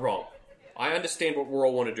 You're not wrong. I understand what we're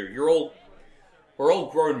all want to do. We're all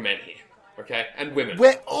grown men here, okay? And women.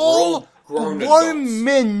 We're all grown grown adults.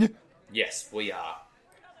 men. Yes, we are.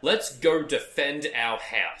 Let's go defend our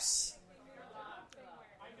house.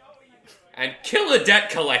 And kill a debt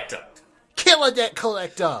collector. Kill a debt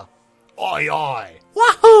collector. Aye, aye.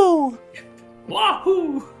 Wahoo!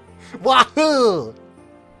 Wahoo! Wahoo!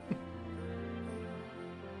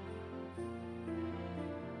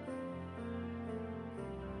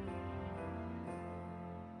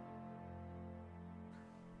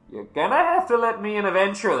 You're gonna have to let me in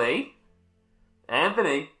eventually.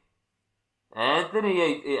 Anthony,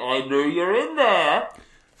 I know you're in there.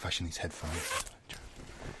 Fashion these headphones.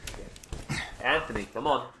 Anthony, come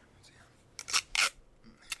on.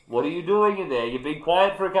 What are you doing in there? You've been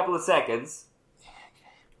quiet for a couple of seconds.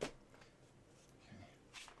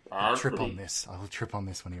 I'll trip on this. I will trip on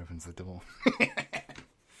this when he opens the door.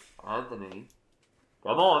 Anthony,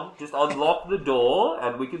 come on. Just unlock the door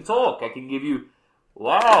and we can talk. I can give you...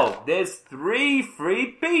 Wow, there's 3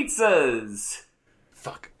 free pizzas.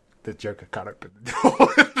 Fuck. The Joker can't open the door.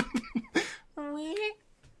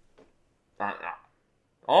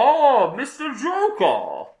 Oh, Mr.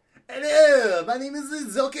 Joker. Hello, my name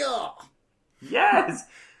is Joker. Yes.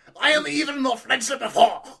 I am even more French than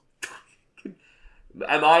before.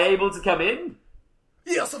 Am I able to come in?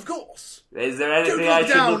 Yes, of course. Is there Don't anything I look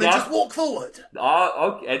should down look and at? just walk forward.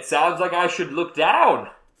 Oh, okay. It sounds like I should look down.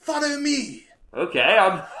 Follow me. Okay,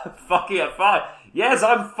 I'm fucking fine. Yes,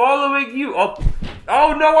 I'm following you. Oh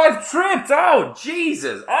no, I've tripped. Oh,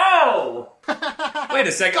 Jesus. Oh. Wait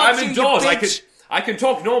a second. Got I'm you, indoors. you I bitch. can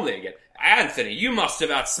talk normally again. Anthony, you must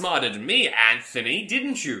have outsmarted me, Anthony,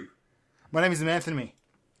 didn't you? My name is Anthony.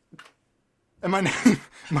 And my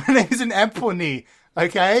name is an Anthony,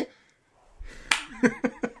 okay?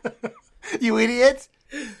 You idiot.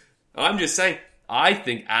 I'm just saying, I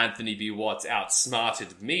think Anthony B. Watts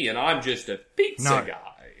outsmarted me, and I'm just a pizza No.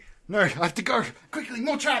 guy. No, I have to go. Quickly,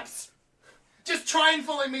 more traps. Just try and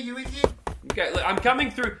follow me, you idiot. Okay, look, I'm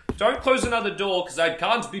coming through. Don't close another door, because I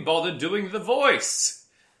can't be bothered doing the voice.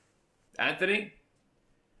 Anthony?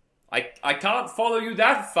 I can't follow you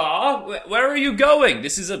that far. Where are you going?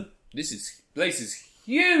 Place is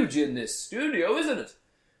huge in this studio, isn't it?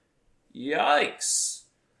 Yikes.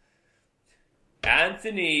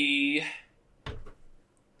 Anthony,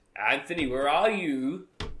 where are you?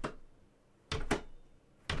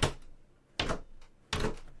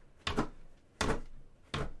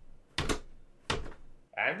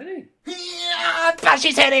 Anthony? Yeah, bash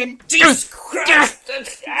his head in. Jesus Christ!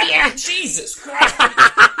 Jesus Christ!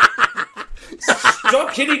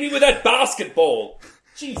 Stop hitting me with that basketball!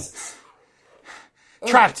 Jesus.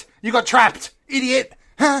 Trapped. You got trapped, idiot.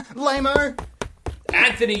 Huh, lame-o.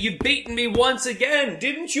 Anthony, you've beaten me once again,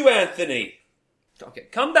 didn't you, Anthony? Okay,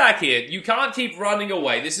 come back here. You can't keep running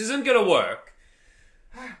away. This isn't gonna work.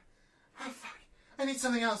 Oh, fuck. I need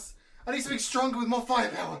something else. I need something stronger with more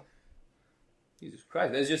firepower. Jesus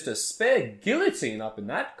Christ, there's just a spare guillotine up in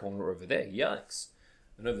that corner over there. Yikes.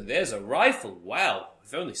 And over there's a rifle. Wow.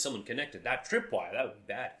 If only someone connected that tripwire, that would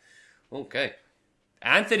be bad. Okay.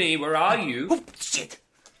 Anthony, where are you? Oh, shit.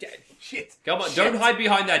 Shit. Come on, Shit. don't hide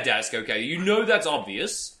behind that desk, okay? You know that's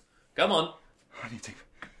obvious. Come on. I need to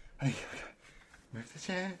move the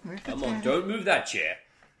chair. Come on, don't move that chair.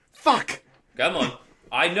 Fuck. Come on.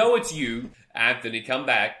 I know it's you. Anthony, come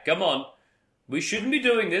back. Come on. We shouldn't be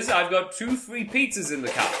doing this. I've got 2 free pizzas in the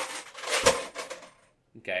car.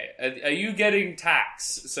 Okay. Are you getting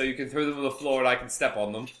tacks so you can throw them on the floor and I can step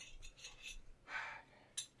on them?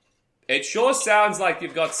 It sure sounds like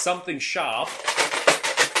you've got something sharp.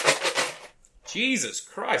 Jesus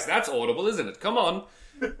Christ, that's audible, isn't it? Come on.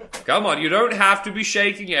 Come on, you don't have to be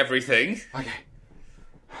shaking everything. Okay.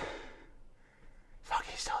 Fuck,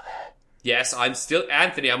 he's still there. Yes, I'm still...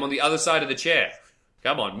 Anthony, I'm on the other side of the chair.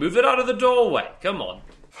 Come on, move it out of the doorway. Come on.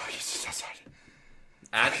 Fuck, he's just outside.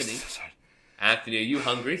 Anthony. He's just outside. Anthony, are you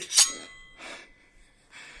hungry? He's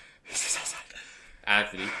just outside.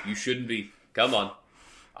 Anthony, you shouldn't be. Come on.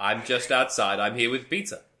 I'm just outside. I'm here with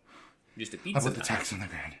pizza. I'm just a I pizza put the man. tacks on the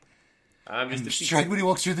ground. I'm just a And pizza. straight when he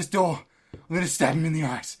walks through this door, I'm gonna stab him in the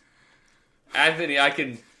eyes. Anthony, I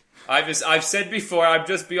can... I've said before, I'm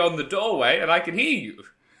just beyond the doorway and I can hear you.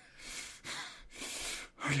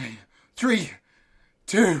 Okay. 3,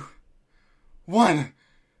 2, 1.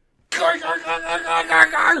 Go, go, go, go, go,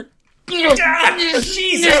 go, go! Ah,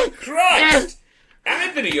 Jesus Christ!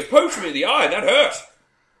 Anthony, you poked me in the eye. That hurt.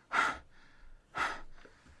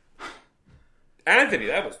 Anthony,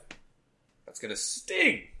 that's gonna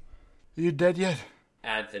sting. Are you dead yet?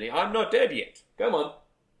 Anthony, I'm not dead yet. Come on.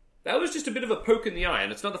 That was just a bit of a poke in the eye,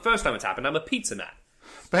 and it's not the first time it's happened. I'm a pizza man.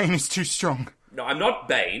 Bane is too strong. No, I'm not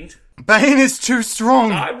Bane. Bane is too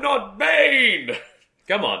strong. I'm not Bane!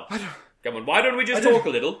 Come on. Come on, why don't we just talk a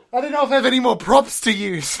little? I don't know if I have any more props to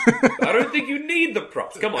use. I don't think you need the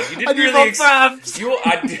props. Come on, you didn't I need really... more props.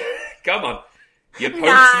 Come on. You poked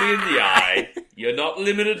me in the eye. You're not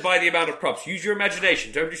limited by the amount of props. Use your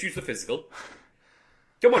imagination. Don't just use the physical.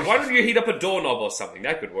 Come on, why don't you heat up a doorknob or something?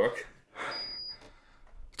 That could work.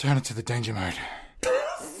 Turn it to the danger mode.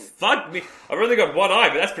 Fuck me. I've only got one eye,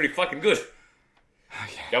 but that's pretty fucking good.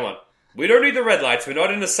 Okay. Come on. We don't need the red lights. We're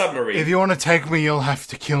not in a submarine. If you want to take me, you'll have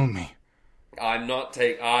to kill me.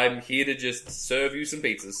 I'm here to just serve you some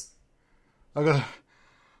pizzas. I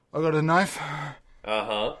got a knife,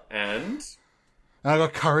 Uh-huh. And? and I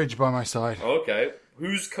got courage by my side. Okay.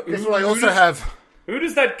 Guess what I also have? Who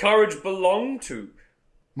does that courage belong to?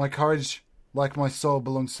 My courage, like my soul,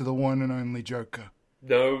 belongs to the one and only Joker.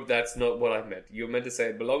 No, that's not what I meant. You meant to say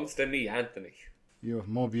it belongs to me, Anthony. You're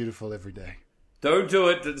more beautiful every day. Don't do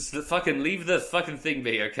it. It's the fucking leave the fucking thing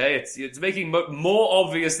be, okay? It's making more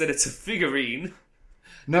obvious that it's a figurine.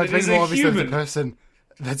 No, it's It is making more a obvious that the human. person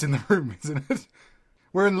that's in the room, isn't it?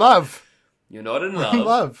 We're in love. You're not in We're love. in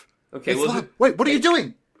love. Okay, It's well, love. Wait, what are you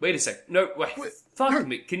doing? wait a sec. No, wait. Wait, Fuck no.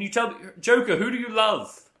 me. Can you tell me, Joker? Who do you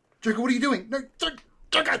love? Joker, what are you doing? No,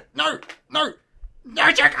 Joker, no, no,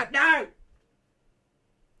 no, Joker, no.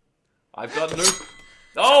 I've got no.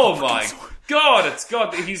 Oh my God!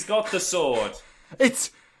 He's got the sword.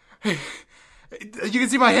 It's. You can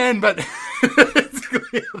see my hand, but it's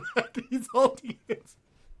clear that he's holding it.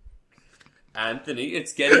 Anthony,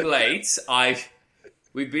 it's getting late.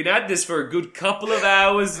 We've been at this for a good couple of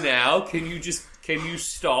hours now. Can you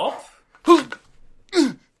stop?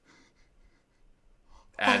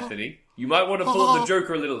 Anthony, you might want to pull up the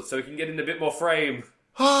Joker a little so he can get in a bit more frame.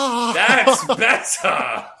 That's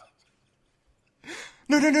better!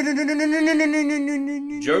 No, no, no, no, no, no, no, no, no, no, no, no, no,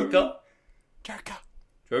 no. Joker?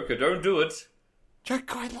 Joker, Don't do it.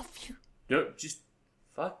 Joker, I love you. No, just...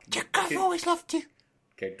 Fuck. Joker, I've always loved you.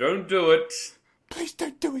 Okay, don't do it. Please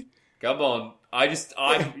don't do it. Come on. I'm just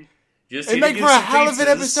It'd make for a hell of an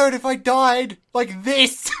episode if I died like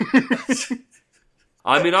this.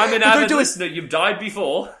 I mean, I'm an avid listener. You've died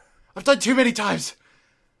before. I've died too many times.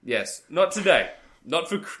 Yes, not today. Not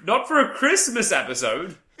for a Christmas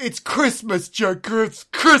episode. It's Christmas, Joker. It's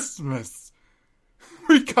Christmas.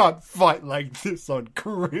 We can't fight like this on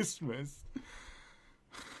Christmas.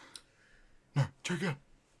 No, Joker.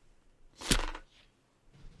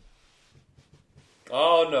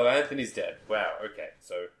 Oh no, Anthony's dead. Wow, okay,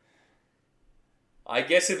 so I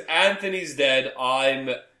guess if Anthony's dead,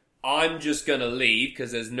 I'm just gonna leave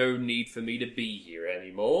because there's no need for me to be here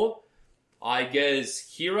anymore. I guess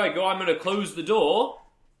here I go, I'm gonna close the door.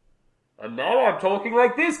 And now I'm talking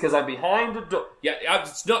like this because I'm behind the door. Yeah,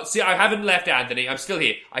 I haven't left, Anthony. I'm still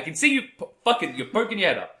here. I can see you you're poking your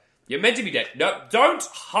head up. You're meant to be dead. No, don't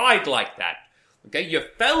hide like that. Okay, you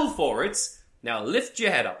fell for it. Now lift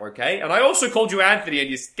your head up, okay? And I also called you Anthony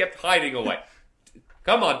and you kept hiding away.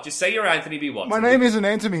 Come on, just say you're Anthony B. Watson. My name isn't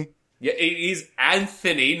Anthony. Yeah, it is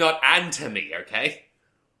Anthony, not Anthony, okay?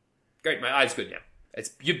 Great, my eye's good now.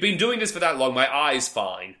 You've been doing this for that long, my eye's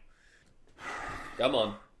fine. Come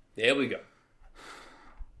on, there we go.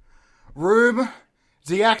 Room,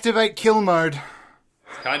 deactivate kill mode.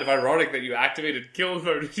 It's kind of ironic that you activated kill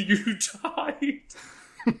mode and you died.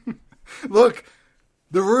 Look,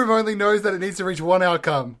 the room only knows that it needs to reach one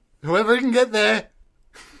outcome. Whoever can get there.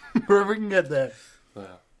 Whoever can get there.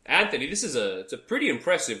 Wow. Anthony, it's a pretty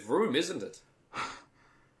impressive room, isn't it?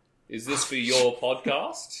 Is this for your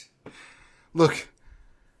podcast? Look,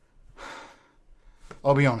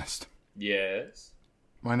 I'll be honest. Yes.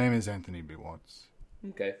 My name is Anthony B. Watts.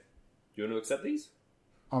 Okay. Do you want to accept these?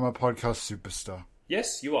 I'm a podcast superstar.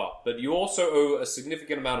 Yes, you are. But you also owe a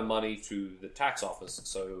significant amount of money to the tax office,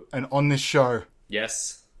 so... And on this show...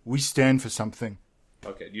 Yes. We stand for something.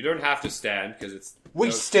 Okay, you don't have to stand, because it's...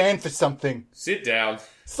 We stand for something. Sit down.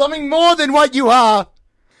 Something more than what you are.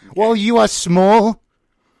 Okay. While you are small,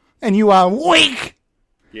 and you are weak.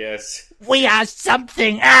 Yes. We are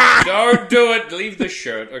something. Don't do it. Leave the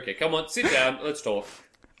shirt. Okay, come on, sit down. Let's talk.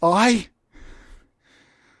 I'm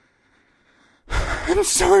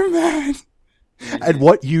so mad at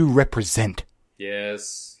what you represent.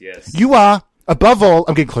 Yes. You are, above all,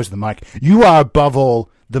 I'm getting close to the mic. You are above all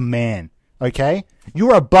the man, okay?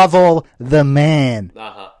 You are above all the man.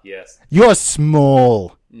 Yes. You're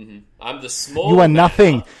small. Mm-hmm. I'm the small You are man,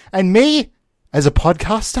 nothing. huh? And me, as a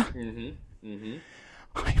podcaster,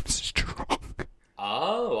 I am strong.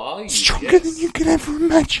 Oh, are you? Stronger than you can ever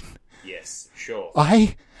imagine. Yes, sure.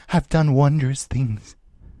 I have done wondrous things.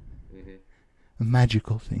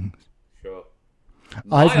 Magical things. Sure.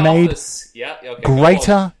 I've made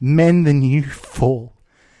greater men than you fall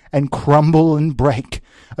and crumble and break.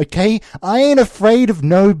 Okay? I ain't afraid of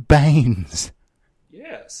no Banes.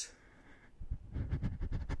 Yes.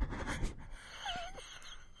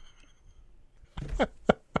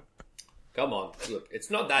 Come on. Look, it's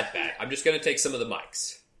not that bad. I'm just going to take some of the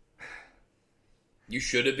mics. You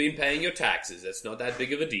should have been paying your taxes. That's not that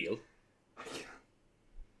big of a deal.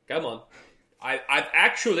 Come on. I've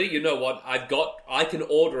actually, you know what? I can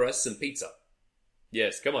order us some pizza.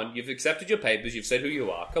 Yes, come on. You've accepted your papers. You've said who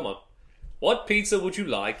you are. Come on. What pizza would you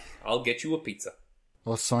like? I'll get you a pizza.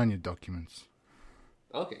 I'll sign your documents.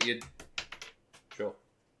 Okay, sure.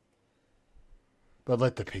 But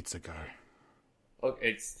let the pizza go.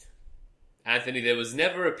 Okay, Anthony, there was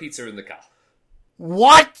never a pizza in the car.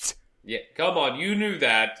 What? Yeah, come on. You knew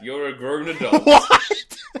that. You're a grown adult.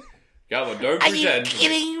 What? Come on, don't pretend. Are you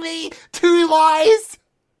kidding me? 2 lies?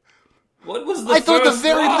 What was the I thought first the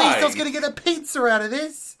very lie? least I was going to get a pizza out of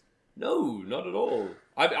this. No, not at all.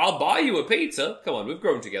 I'll buy you a pizza. Come on, we've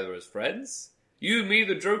grown together as friends. You, me,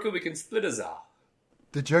 the Joker, we can split a czar.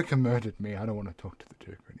 The Joker murdered me. I don't want to talk to the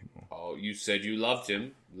Joker anymore. Oh, you said you loved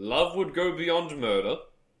him. Love would go beyond murder.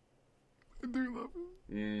 I do love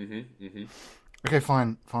him. Mm-hmm. Okay,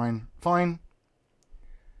 fine.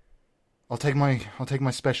 I'll take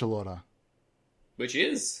my special order. Which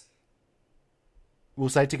is? We'll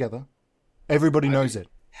say it together. Everybody knows it.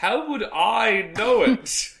 How would I know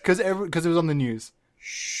it? Because it was on the news.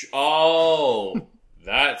 Oh,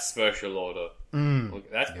 that special order. Okay,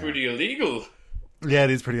 that's pretty illegal. Yeah,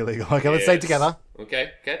 it is pretty illegal. Okay, let's say it together.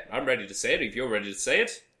 Okay. I'm ready to say it. If you're ready to say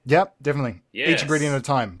it. Yep, definitely. Yes. Each ingredient at a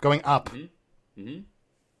time. Going up. Mm-hmm.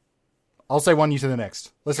 I'll say one, you say the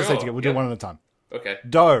next. Let's just say it together. We'll do one at a time. Okay.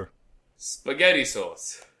 Dough. Spaghetti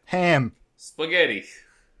sauce. Ham. Spaghetti.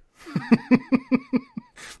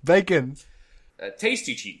 Bacon.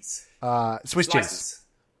 Tasty cheese. Swiss Slices. cheese.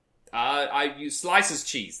 I use slices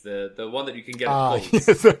cheese, the one that you can get at Coles.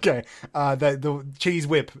 Yes, okay. The cheese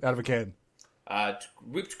whip out of a can.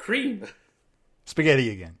 Whipped cream. Spaghetti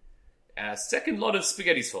again. Second lot of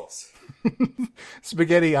spaghetti sauce.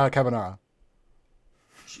 Spaghetti carbonara.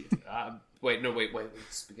 Shit. Wait.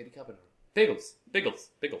 Spaghetti carbonara. Pickles.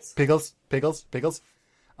 Pickles. Pickles.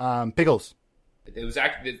 It was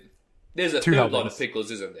actually... There's a Two third lot helpings. of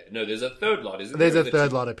pickles, isn't there? No, there's a third lot, isn't There's there? a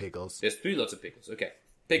third lot of pickles. There's 3 lots of pickles. Okay.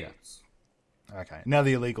 Pickles. Okay, now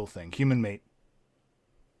the illegal thing. Human meat.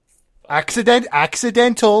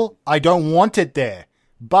 Accidental. I don't want it there.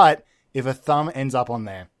 But if a thumb ends up on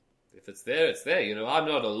there. If it's there, it's there. You know, I'm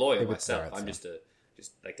not a lawyer If it's myself. there, it's I'm there.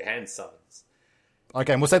 just like a hand summons.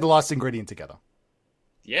 Okay, and we'll say the last ingredient together.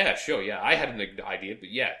 Yeah, sure. Yeah, I had an idea, but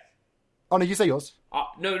yeah. Oh, no, you say yours.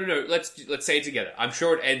 No. Let's say it together. I'm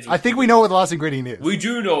sure it ends with... I think we know what the last ingredient is. We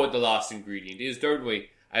do know what the last ingredient is, don't we?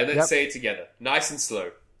 And let's Yep. say it together. Nice and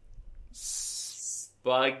slow.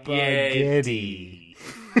 Spaghetti.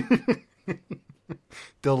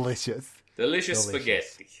 Delicious. Delicious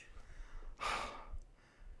spaghetti.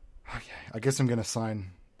 Okay, I guess I'm going to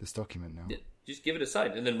sign this document now. Yeah, just give it a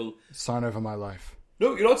sign, and then we'll... Sign over my life.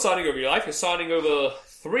 No, you're not signing over your life. You're signing over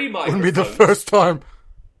 3 microphones. Wouldn't be the first time.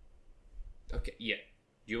 Okay, yeah.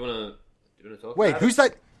 Do you want to talk Wait, about who's it?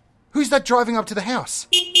 that? Who's that driving up to the house?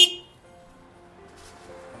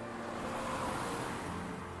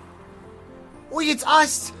 Wait, it's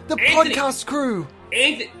us, the Anthony! podcast crew.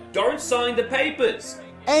 Anthony, don't sign the papers.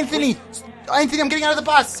 Anthony, I'm getting out of the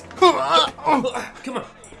bus. Come on.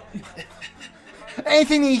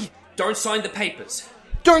 Anthony, Don't sign the papers.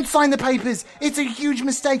 don't sign the papers. It's a huge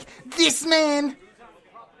mistake. This man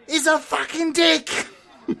is a fucking dick.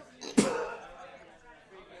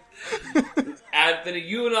 Anthony,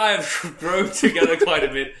 you and I have grown together quite a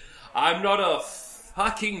bit. I'm not a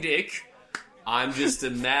fucking dick. I'm just a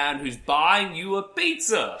man who's buying you a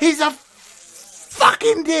pizza. He's a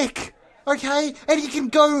fucking dick. Okay? And he can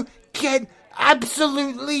go get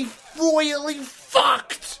absolutely royally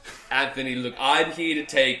fucked. Anthony, look, I'm here to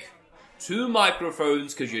take 2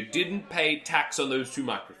 microphones because you didn't pay tax on those 2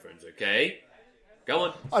 microphones, okay? Go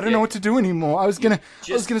on. I don't know what to do anymore. I was gonna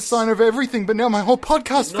sign over everything, but now my whole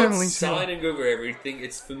podcast Not family's here. signing over everything.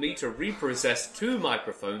 It's for me to repossess 2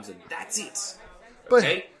 microphones, and that's it. But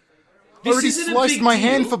Okay? I already isn't a sliced big my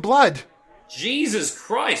hand deal. for blood. Jesus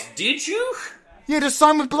Christ, did you? Yeah, to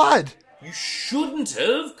sign with blood. You shouldn't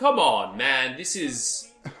have. Come on, man.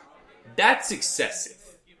 That's excessive.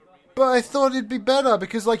 But I thought it'd be better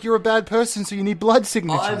because, like, you're a bad person, so you need blood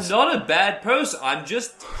signatures. I'm not a bad person. I'm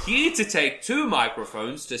just here to take 2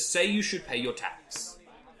 microphones to say you should pay your tax.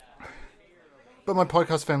 But my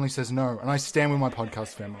podcast family says no, and I stand with my podcast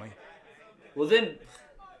family. Well then,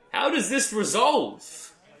 how does this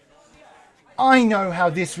resolve? I know how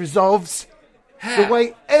this resolves. The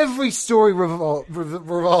way every story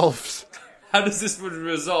revolves. How does this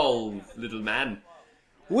resolve, little man?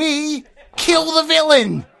 We kill the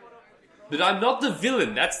villain. But I'm not the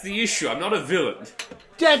villain. That's the issue. I'm not a villain.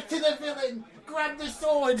 Death to the villain. Grab the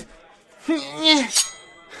sword.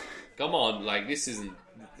 Come on, like this isn't.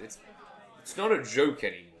 It's not a joke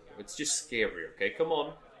anymore. It's just scary. Okay, come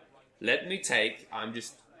on. Let me take. I'm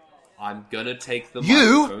gonna take the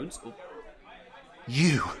You? microphones. Oh,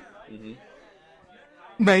 You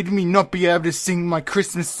made me not be able to sing my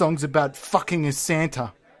Christmas songs about fucking as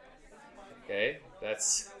Santa. okay,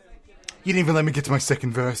 that's. You didn't even let me get to my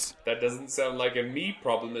second verse. That doesn't sound like a me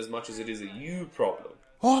problem as much as it is a you problem.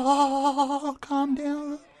 Oh, calm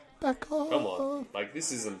down. Back off. Come on, like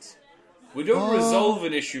this isn't. We don't resolve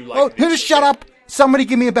an issue like Oh, this. just shut up. Somebody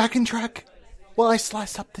give me a backing track while I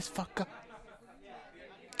slice up this fucker.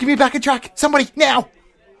 Give me a backing track. Somebody, now.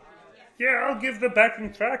 Yeah, I'll give the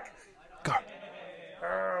backing track. Go.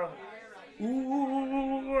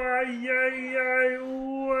 Ooh, ay, ay, ay,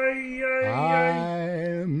 ooh, ay, ay,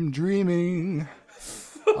 ay. I'm dreaming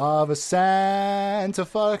of a Santa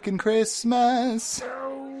fucking Christmas.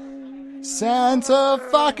 Santa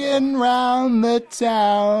fucking round the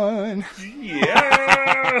town.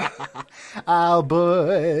 Yeah! I'll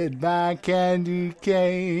put my candy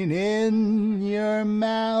cane in your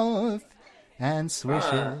mouth and swish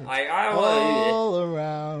it all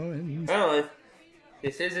around.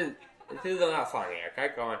 This isn't that funny, okay?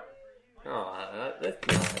 Go on.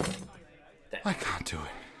 I can't do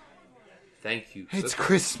it. Thank you. It's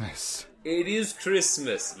Christmas. It is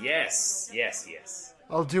Christmas. Yes.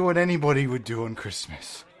 I'll do what anybody would do on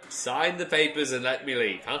Christmas. Sign the papers and let me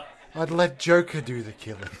leave, huh? I'd let Joker do the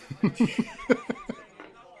killing.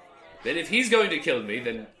 Then if he's going to kill me,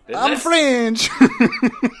 then I'm let's- Fringe!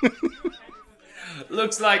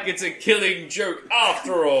 Looks like it's a killing joke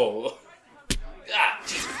after all.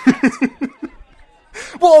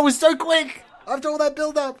 Whoa, it was so quick! After all that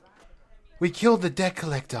build-up. We killed the debt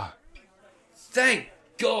collector. Thank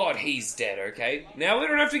God he's dead, okay? Now we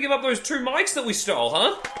don't have to give up those 2 mics that we stole,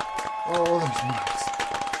 huh? All those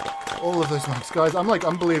mics. All of those mics. Guys,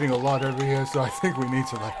 I'm bleeding a lot over here, so I think we need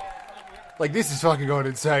to, like, this is fucking going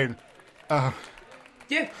insane.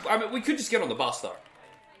 Yeah, I mean, we could just get on the bus, though.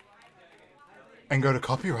 And go to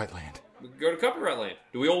copyright land. We could go to copyright land.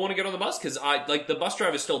 Do we all want to get on the bus? Because, the bus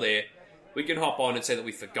driver's still there. We can hop on and say that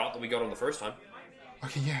we forgot that we got on the first time.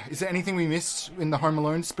 Okay, yeah. Is there anything we missed in the Home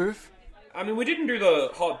Alone spoof? I mean, we didn't do the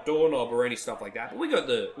hot doorknob or any stuff like that, but we got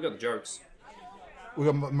the jokes. We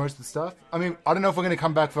got most of the stuff? I mean, I don't know if we're going to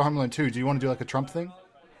come back for Home Alone 2. Do you want to do, like, a Trump thing?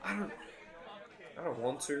 I don't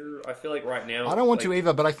want to. I feel like right now... I don't want to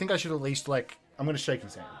either, but I think I should at least, like... I'm going to shake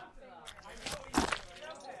his hand.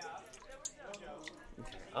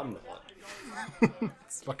 I'm not.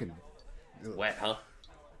 It's fucking... Wet, huh?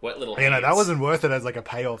 Wet little You know, hands. that wasn't worth it as, like, a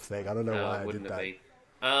payoff thing. I don't know No, why it I wouldn't did have that. been.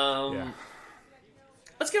 Yeah.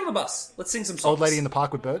 Let's get on the bus. Let's sing some songs. Old Lady in the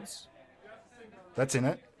Park with Birds? That's in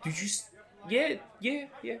it. Did you... Yeah,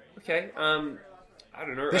 okay. I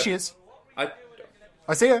don't know. There she is. I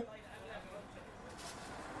I see her.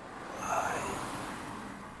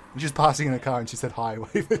 She's passing in a car and she said hi,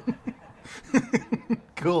 waving.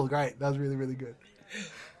 Cool, great. That was really, really good.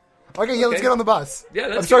 Okay, yeah, let's get on the bus. Yeah,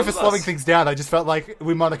 let's I'm sorry get on for the bus. slowing things down. I just felt like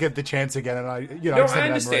we might not get the chance again, and I No, just I have an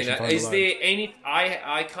understand admiration for that. Home Is Alone. there any...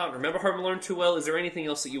 I can't remember Home Alone too well. Is there anything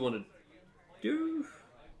else that you want to do?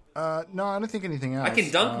 No, I don't think anything else. I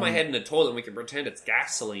can dunk my head in a toilet and we can pretend it's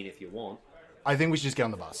gasoline if you want. I think we should just get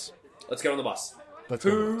on the bus. Let's get on the bus. Let's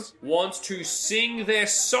go on the Who bus. wants to sing their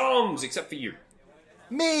songs except for you?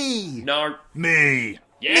 Me! No. Me!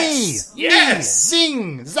 Yes! Me! Yes! Me!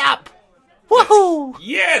 Zing! Zap! Woohoo!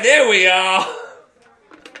 Yeah, there we are!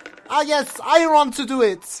 Ah, yes, I want to do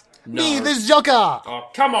it! Me, No. this Joker! Oh,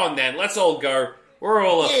 come on then, let's all go. We're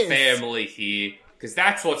all a Yes. family here. Because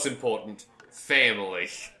that's what's important. Family.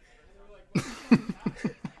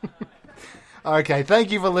 Okay,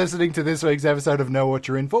 thank you for listening to this week's episode of Know What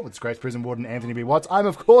You're In For with Disgraced Prison Warden Anthony B. Watts. I'm,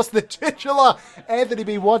 of course, the titular Anthony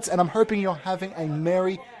B. Watts, and I'm hoping you're having a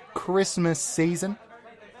Merry Christmas season.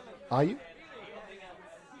 Are you?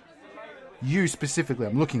 You specifically.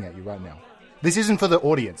 I'm looking at you right now. This isn't for the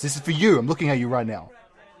audience. This is for you. I'm looking at you right now.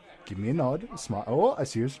 Give me a nod. A smile. Oh, I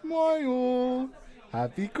see a smile.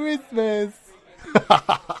 Happy Christmas.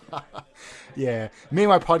 Yeah. Me and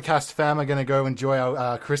my podcast fam are going to go enjoy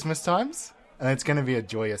our Christmas times. And it's going to be a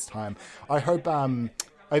joyous time. I hope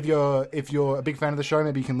if you're a big fan of the show,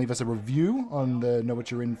 maybe you can leave us a review on the Know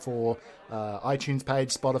What You're In For iTunes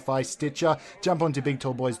page, Spotify, Stitcher. Jump onto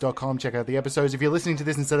BigTallBoys.com, check out the episodes. If you're listening to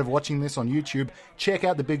this instead of watching this on YouTube, check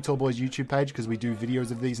out the Big Tall Boys YouTube page because we do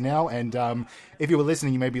videos of these now. And if you were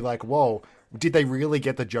listening, you may be like, whoa, did they really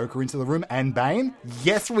get the Joker into the room and Bane?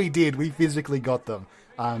 Yes, we did. We physically got them.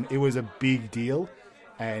 It was a big deal.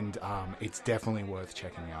 And it's definitely worth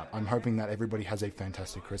checking out. I'm hoping that everybody has a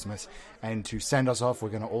fantastic Christmas. And to send us off, we're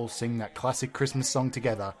going to all sing that classic Christmas song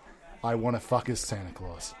together. I Want to Fuck as Santa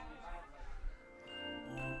Claus.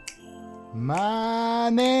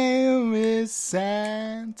 My name is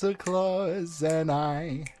Santa Claus, and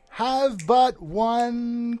I have but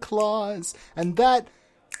one clause. And that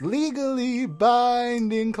legally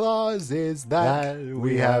binding clause is that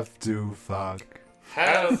we have to fuck.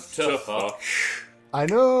 Have to fuck. I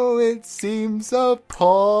know it seems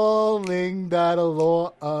appalling that a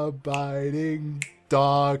law-abiding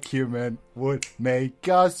document would make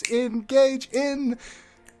us engage in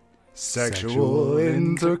sexual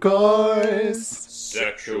intercourse.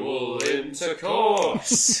 Sexual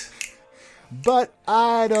intercourse. But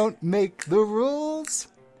I don't make the rules.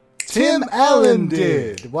 Tim Allen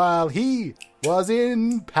did while he was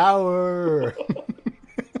in power.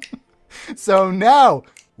 So now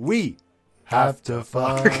we have to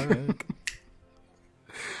fuck.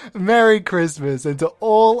 Merry Christmas, and to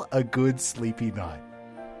all a good sleepy night.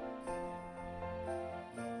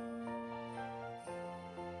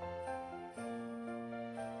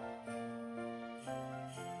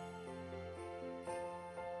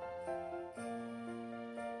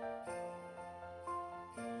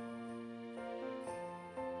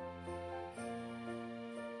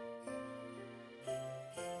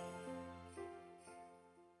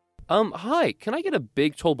 Hi, can I get a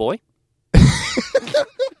big tall boy?